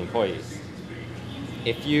does for the employees.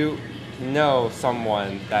 If you know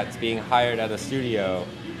someone that's being hired at a studio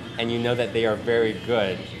and you know that they are very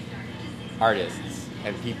good artists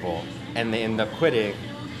and people and they end up quitting,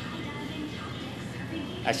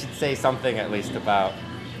 I should say something at least about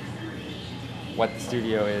what the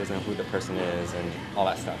studio is and who the person is and all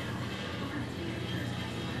that stuff.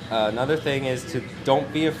 Another thing is to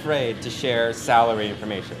don't be afraid to share salary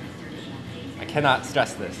information. I cannot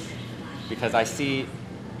stress this because still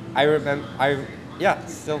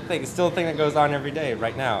a thing that goes on every day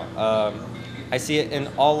right now. I see it in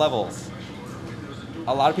all levels.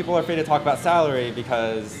 A lot of people are afraid to talk about salary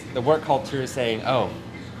because the work culture is saying, oh,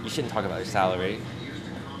 you shouldn't talk about your salary.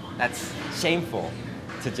 That's shameful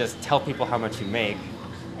to just tell people how much you make.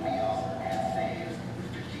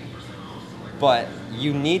 But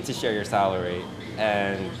you need to share your salary,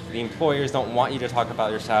 and the employers don't want you to talk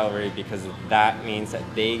about your salary because that means that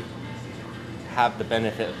they have the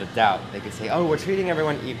benefit of the doubt. They could say, oh, we're treating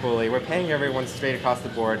everyone equally, we're paying everyone straight across the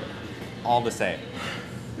board, all the same.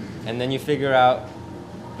 And then you figure out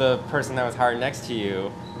the person that was hired next to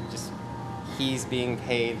you, he's being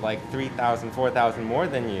paid like $3,000, $4,000 more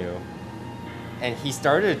than you, and he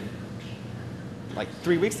started like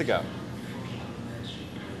 3 weeks ago.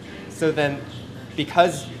 So then,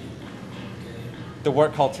 because the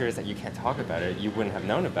work culture is that you can't talk about it, you wouldn't have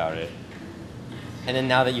known about it. And then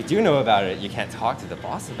now that you do know about it, you can't talk to the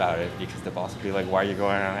boss about it because the boss will be like, why are you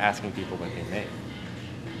going around asking people what they make?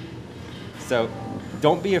 So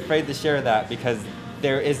don't be afraid to share that because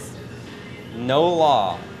there is no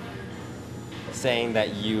law saying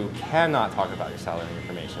that you cannot talk about your salary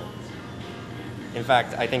information. In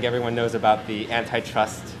fact, I think everyone knows about the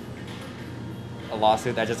antitrust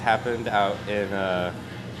lawsuit that just happened out in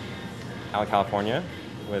California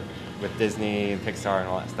with Disney and Pixar and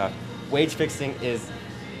all that stuff. Wage fixing is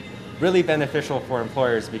really beneficial for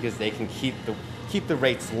employers because they can keep the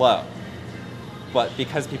rates low. But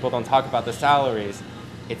because people don't talk about the salaries,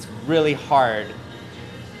 it's really hard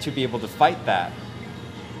to be able to fight that.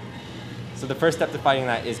 So the first step to fighting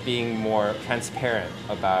that is being more transparent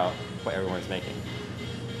about what everyone's making.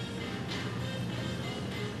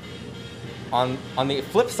 On the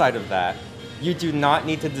flip side of that, you do not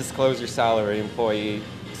need to disclose your salary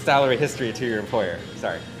history to your employer.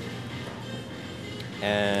 Sorry.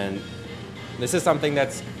 And this is something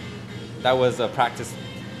that was a practice.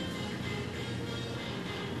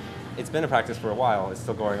 It's been a practice for a while. It's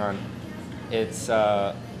still going on. It's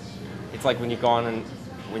like when you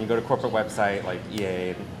go to corporate website like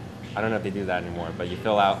EA, I don't know if they do that anymore, but you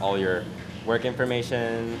fill out all your work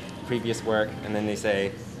information, previous work, and then they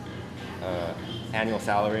say annual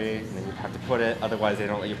salary, and then you have to put it, otherwise they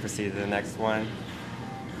don't let you proceed to the next one.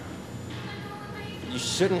 You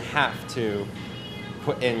shouldn't have to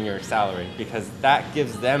put in your salary because that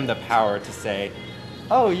gives them the power to say,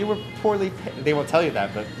 oh, you were poorly paid. They won't tell you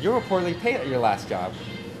that, but you were poorly paid at your last job.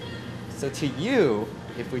 So to you,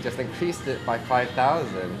 if we just increased it by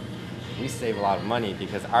 5,000, we save a lot of money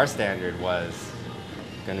because our standard was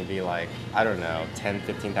going to be like, I don't know, 10,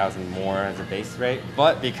 15,000 more as a base rate.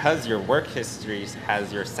 But because your work history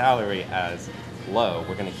has your salary as low,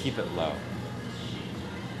 we're going to keep it low.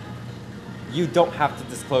 You don't have to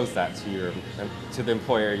disclose that to the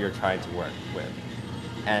employer you're trying to work with.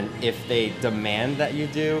 And if they demand that you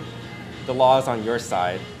do, the law is on your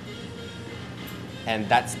side. And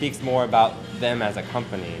that speaks more about them as a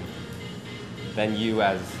company than you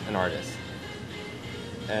as an artist.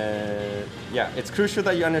 Yeah, it's crucial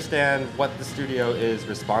that you understand what the studio is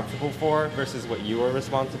responsible for versus what you are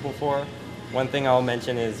responsible for. One thing I'll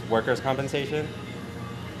mention is workers' compensation.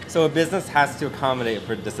 So a business has to accommodate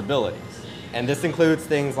for disabilities. And this includes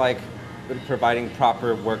things like providing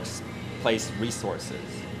proper workplace resources,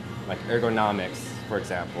 like ergonomics, for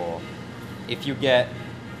example. If you get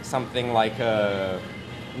something like a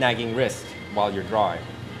nagging wrist while you're drawing,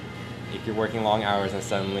 if you're working long hours and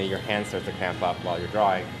suddenly your hand starts to cramp up while you're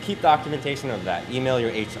drawing, keep documentation of that. Email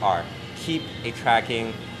your HR. Keep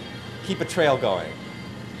a trail going.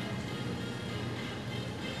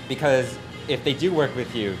 Because if they do work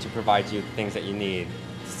with you to provide you things that you need,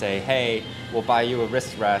 to say, hey, we'll buy you a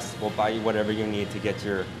wrist rest, we'll buy you whatever you need to get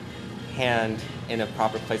your hand in a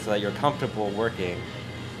proper place so that you're comfortable working.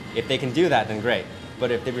 If they can do that, then great.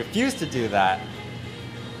 But if they refuse to do that,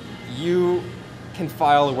 you can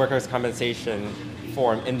file a workers' compensation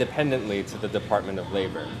form independently to the Department of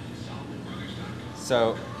Labor.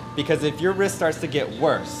 So, because if your wrist starts to get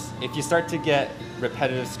worse, if you start to get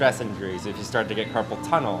repetitive stress injuries, if you start to get carpal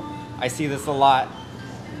tunnel, I see this a lot.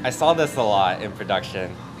 I saw this a lot in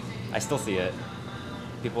production. I still see it.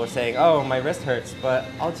 People are saying, oh, my wrist hurts, but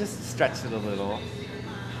I'll just stretch it a little.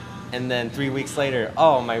 And then 3 weeks later,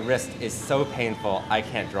 oh, my wrist is so painful, I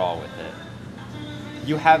can't draw with it.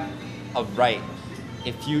 You have a right.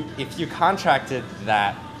 If you contracted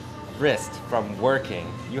that wrist from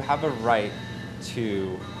working, you have a right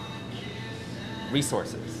to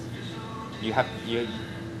resources. Your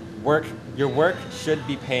work should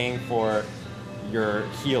be paying for your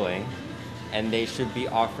healing, and they should be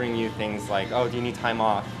offering you things like, oh, do you need time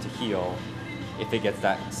off to heal if it gets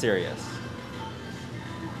that serious?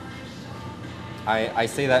 I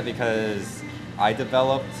say that because I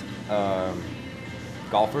developed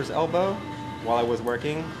golfer's elbow while I was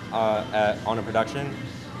working on a production,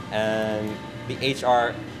 and the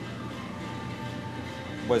HR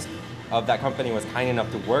of that company was kind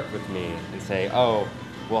enough to work with me and say, oh,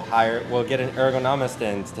 we'll get an ergonomist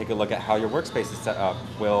in to take a look at how your workspace is set up.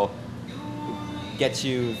 We'll get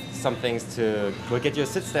you we'll get you a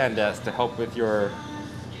sit-stand desk to help with your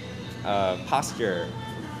posture.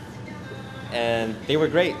 And they were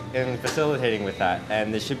great in facilitating with that.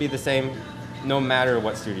 And it should be the same no matter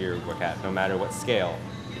what studio you work at, no matter what scale.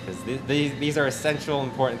 Because these are essential,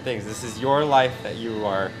 important things. This is your life that you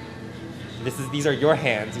are, these are your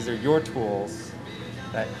hands, these are your tools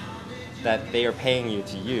that they are paying you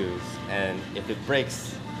to use. And if it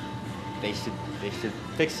breaks, they should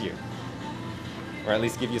fix you, or at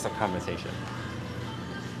least give you some compensation.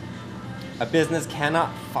 A business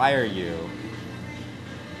cannot fire you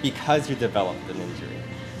because you developed an injury.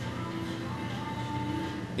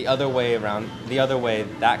 The other way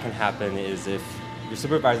that can happen is if your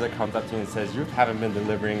supervisor comes up to you and says, you haven't been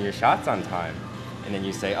delivering your shots on time. And then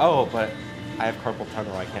you say, oh, but I have carpal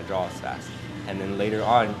tunnel, I can't draw as fast. And then later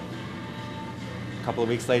on, a couple of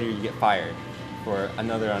weeks later, you get fired for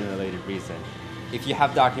another unrelated reason. If you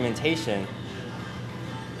have documentation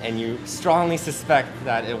and you strongly suspect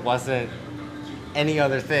that it wasn't any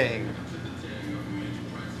other thing,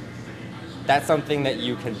 that's something that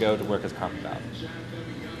you can go to workers' comp about.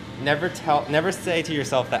 Never say to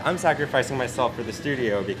yourself that I'm sacrificing myself for the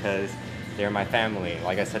studio because they're my family.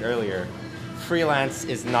 Like I said earlier, freelance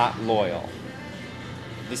is not loyal.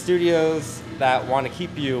 The studios that want to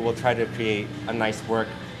keep you will try to create a nice work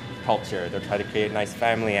culture. They'll try to create a nice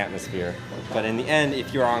family atmosphere. But in the end,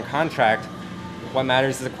 if you're on contract, what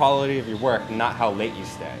matters is the quality of your work, not how late you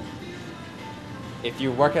stay. If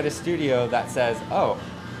you work at a studio that says, oh,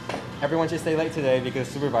 everyone should stay late today because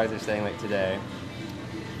the supervisor's staying late today,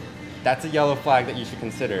 that's a yellow flag that you should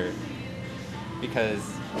consider, because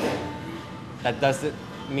that doesn't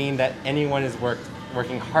mean that anyone is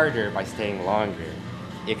working harder by staying longer.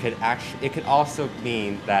 It could also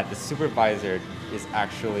mean that the supervisor is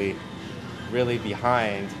actually really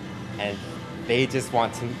behind and they just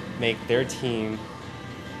want to make their team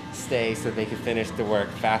stay so they can finish the work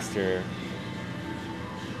faster.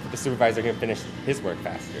 The supervisor can finish his work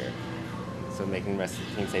faster. So making the rest of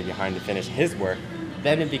the team stay behind to finish his work,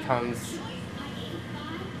 then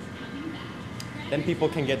people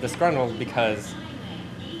can get disgruntled because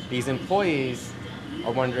these employees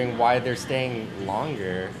are wondering why they're staying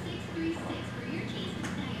longer,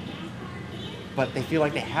 but they feel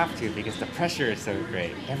like they have to because the pressure is so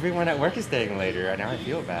great. Everyone at work is staying later, and now I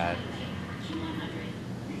feel bad.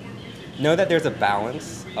 Know that there's a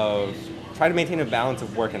balance try to maintain a balance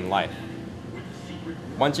of work and life.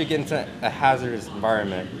 Once you get into a hazardous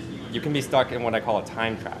environment, you can be stuck in what I call a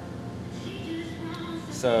time trap.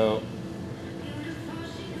 So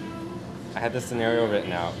I had this scenario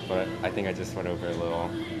written out, but I think I just went over it a little.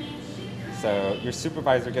 So your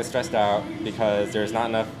supervisor gets stressed out because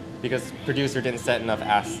because producer didn't set enough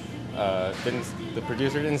the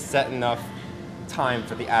producer didn't set enough time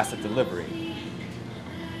for the asset delivery.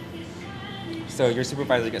 So your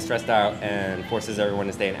supervisor gets stressed out and forces everyone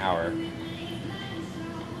to stay an hour.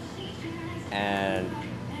 And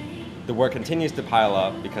the work continues to pile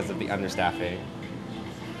up because of the understaffing.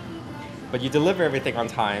 But you deliver everything on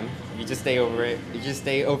time. You just stay over it. You just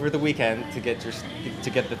stay over the weekend to get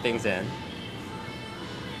the things in.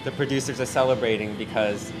 The producers are celebrating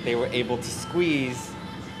because they were able to squeeze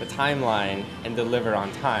the timeline and deliver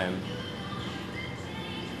on time.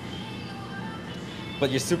 But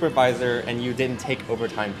your supervisor and you didn't take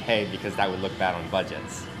overtime pay because that would look bad on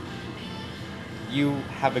budgets. You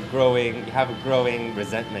have a growing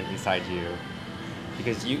resentment inside you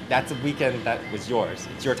because that's a weekend that was yours.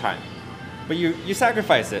 It's your time. But you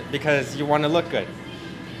sacrifice it because you want to look good,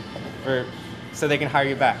 so they can hire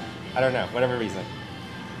you back. I don't know, whatever reason.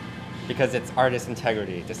 Because it's artist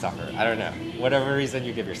integrity to suffer. I don't know, whatever reason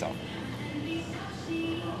you give yourself.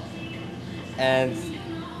 And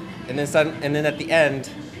then at the end,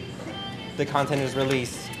 the content is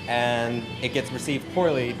released and it gets received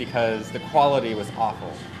poorly because the quality was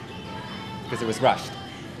awful, because it was rushed.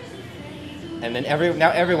 And then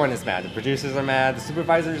now everyone is mad. The producers are mad, the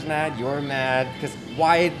supervisor is mad, you're mad, because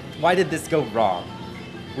why did this go wrong?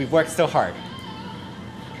 We've worked so hard.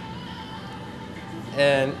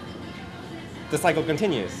 And the cycle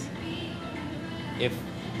continues if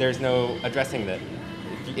there's no addressing that.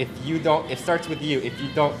 If it starts with you. If you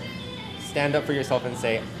don't stand up for yourself and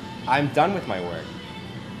say, I'm done with my work,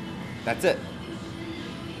 that's it.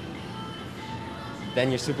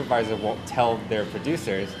 Then your supervisor won't tell their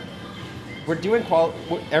producers,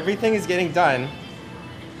 everything is getting done,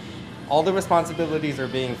 all the responsibilities are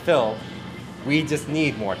being filled, we just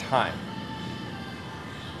need more time.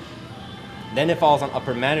 Then it falls on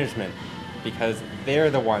upper management because they're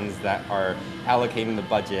the ones that are allocating the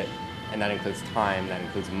budget, and that includes time, that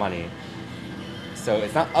includes money. So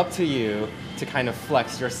it's not up to you to kind of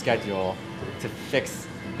flex your schedule to fix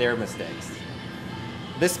their mistakes.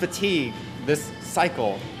 This fatigue, this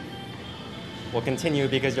cycle will continue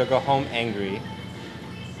because you'll go home angry.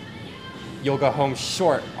 You'll go home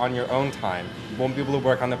short on your own time. You won't be able to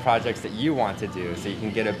work on the projects that you want to do so you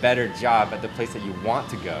can get a better job at the place that you want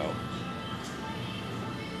to go.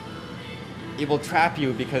 It will trap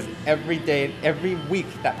you because every week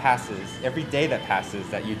that passes, every day that passes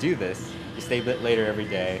that you do this, you stay a bit later every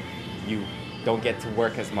day, you don't get to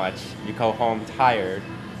work as much, you go home tired.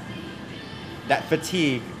 That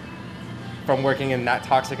fatigue from working in that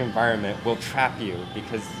toxic environment will trap you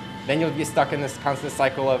because then you'll be stuck in this constant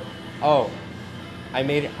cycle of, oh, I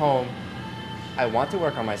made it home, I want to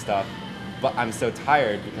work on my stuff, but I'm so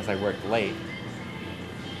tired because I worked late.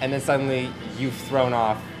 And then suddenly you've thrown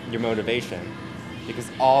off your motivation because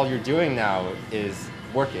all you're doing now is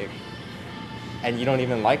working and you don't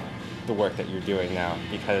even like the work that you're doing now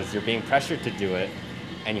because you're being pressured to do it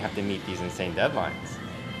and you have to meet these insane deadlines.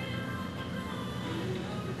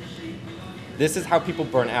 This is how people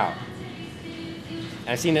burn out. And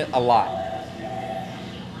I've seen it a lot.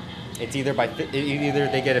 It's either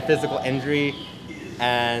they get a physical injury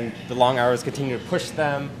and the long hours continue to push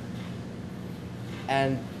them,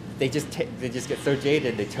 and they just get so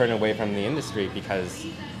jaded they turn away from the industry because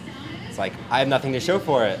it's like, I have nothing to show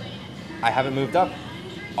for it. I haven't moved up.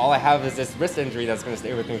 All I have is this wrist injury that's going to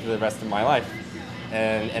stay with me for the rest of my life,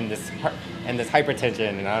 and this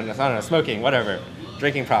hypertension, and I don't know, smoking, whatever,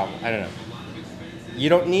 drinking problem, I don't know. You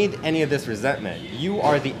don't need any of this resentment. You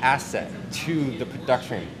are the asset to the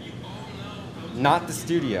production, not the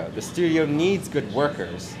studio. The studio needs good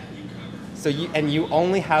workers. So you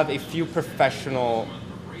only have a few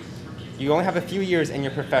years in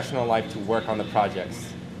your professional life to work on the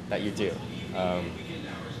projects that you do. I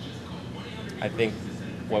think,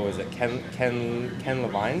 what was it, Ken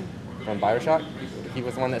Levine from Bioshock? He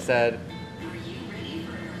was the one that said,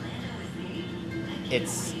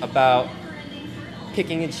 it's about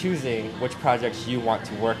picking and choosing which projects you want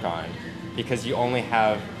to work on because you only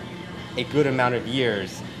have a good amount of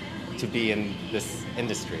years to be in this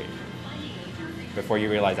industry before you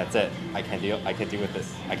realize that's it. I can't do with this.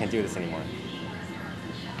 I can't do this anymore.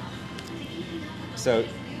 So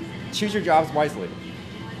choose your jobs wisely.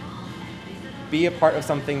 Be a part of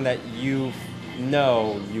something that you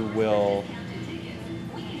know you will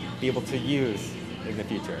be able to use in the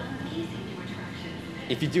future.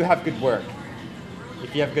 If you do have good work,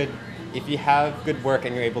 if you have good work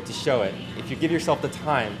and you're able to show it, if you give yourself the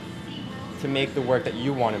time to make the work that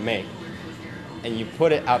you want to make, and you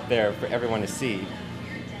put it out there for everyone to see,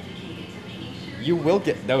 you will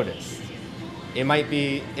get noticed. It might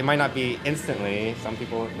not be instantly. Some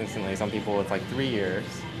people instantly. Some people it's like 3 years.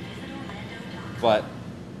 But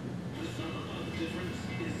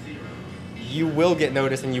you will get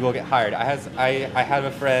noticed and you will get hired. I had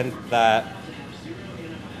a friend that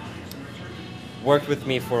worked with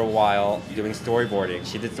me for a while doing storyboarding.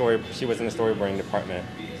 She was in the storyboarding department.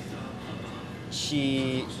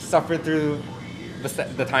 She suffered through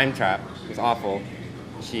the time trap. It was awful.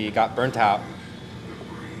 She got burnt out.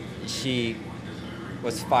 She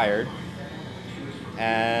was fired,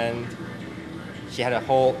 and she had it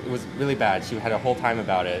was really bad. She had a whole time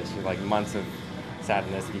about it. She had like months of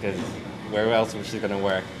sadness because where else was she going to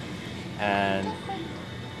work? And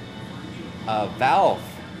Valve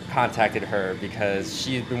contacted her because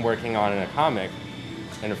she had been working on a comic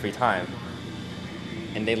in her free time,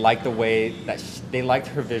 and they liked the way that they liked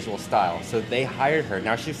her visual style, so they hired her.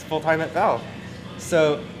 Now she's full-time at Valve.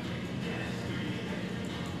 So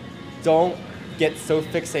don't get so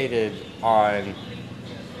fixated on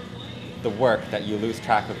the work that you lose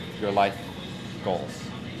track of your life goals,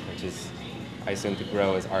 which is, I assume, to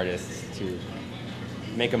grow as artists, to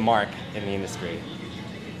make a mark in the industry.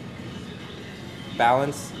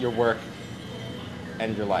 Balance your work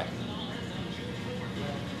and your life.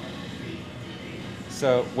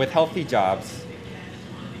 So with healthy jobs,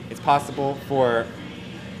 it's possible for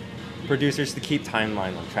producers to keep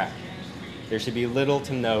timeline on track. There should be little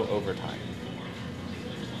to no overtime.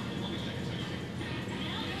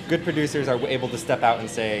 Good producers are able to step out and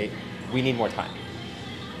say, we need more time.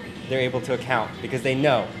 They're able to account because they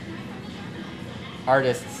know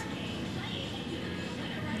artists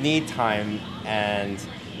need time and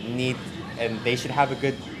they should have a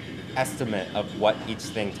good estimate of what each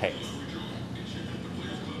thing takes.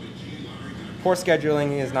 Poor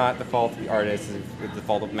scheduling is not the fault of the artist, it's the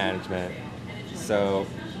fault of management. So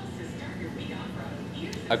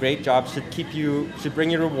a great job should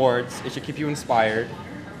bring you rewards, it should keep you inspired,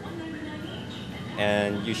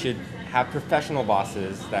 and you should have professional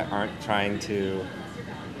bosses that aren't trying to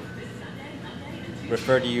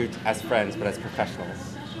refer to you as friends, but as professionals.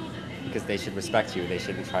 Because they should respect you, they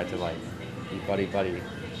shouldn't try to like be buddy-buddy.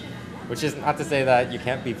 Which is not to say that you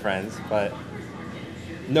can't be friends, but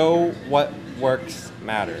know what works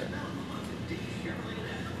matter.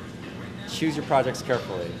 Choose your projects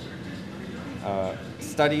carefully.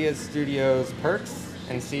 Study a studio's perks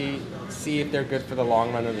and see if they're good for the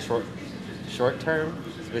long run or the short term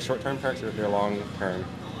perks, or if they're long term.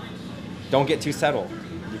 Don't get too settled.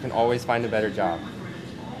 You can always find a better job.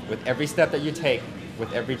 With every step that you take,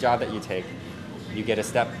 with every job that you take, you get a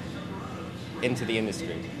step into the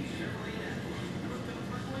industry.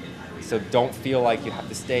 So don't feel like you have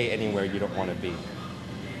to stay anywhere you don't want to be.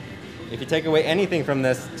 If you take away anything from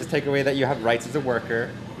this, just take away that you have rights as a worker.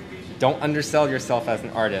 Don't undersell yourself as an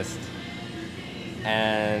artist.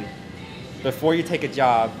 And before you take a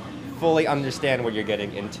job, fully understand what you're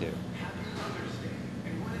getting into.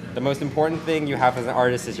 The most important thing you have as an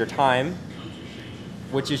artist is your time,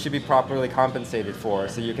 which you should be properly compensated for,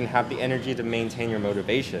 so you can have the energy to maintain your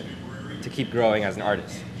motivation to keep growing as an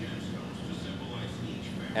artist.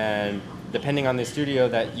 And depending on the studio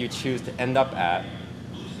that you choose to end up at,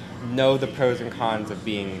 know the pros and cons of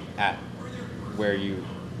being at where you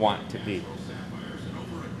want to be.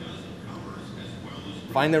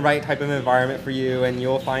 Find the right type of environment for you, and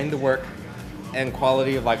you'll find the work and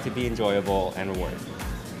quality of life to be enjoyable and rewarding.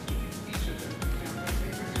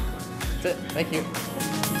 That's it. Thank you.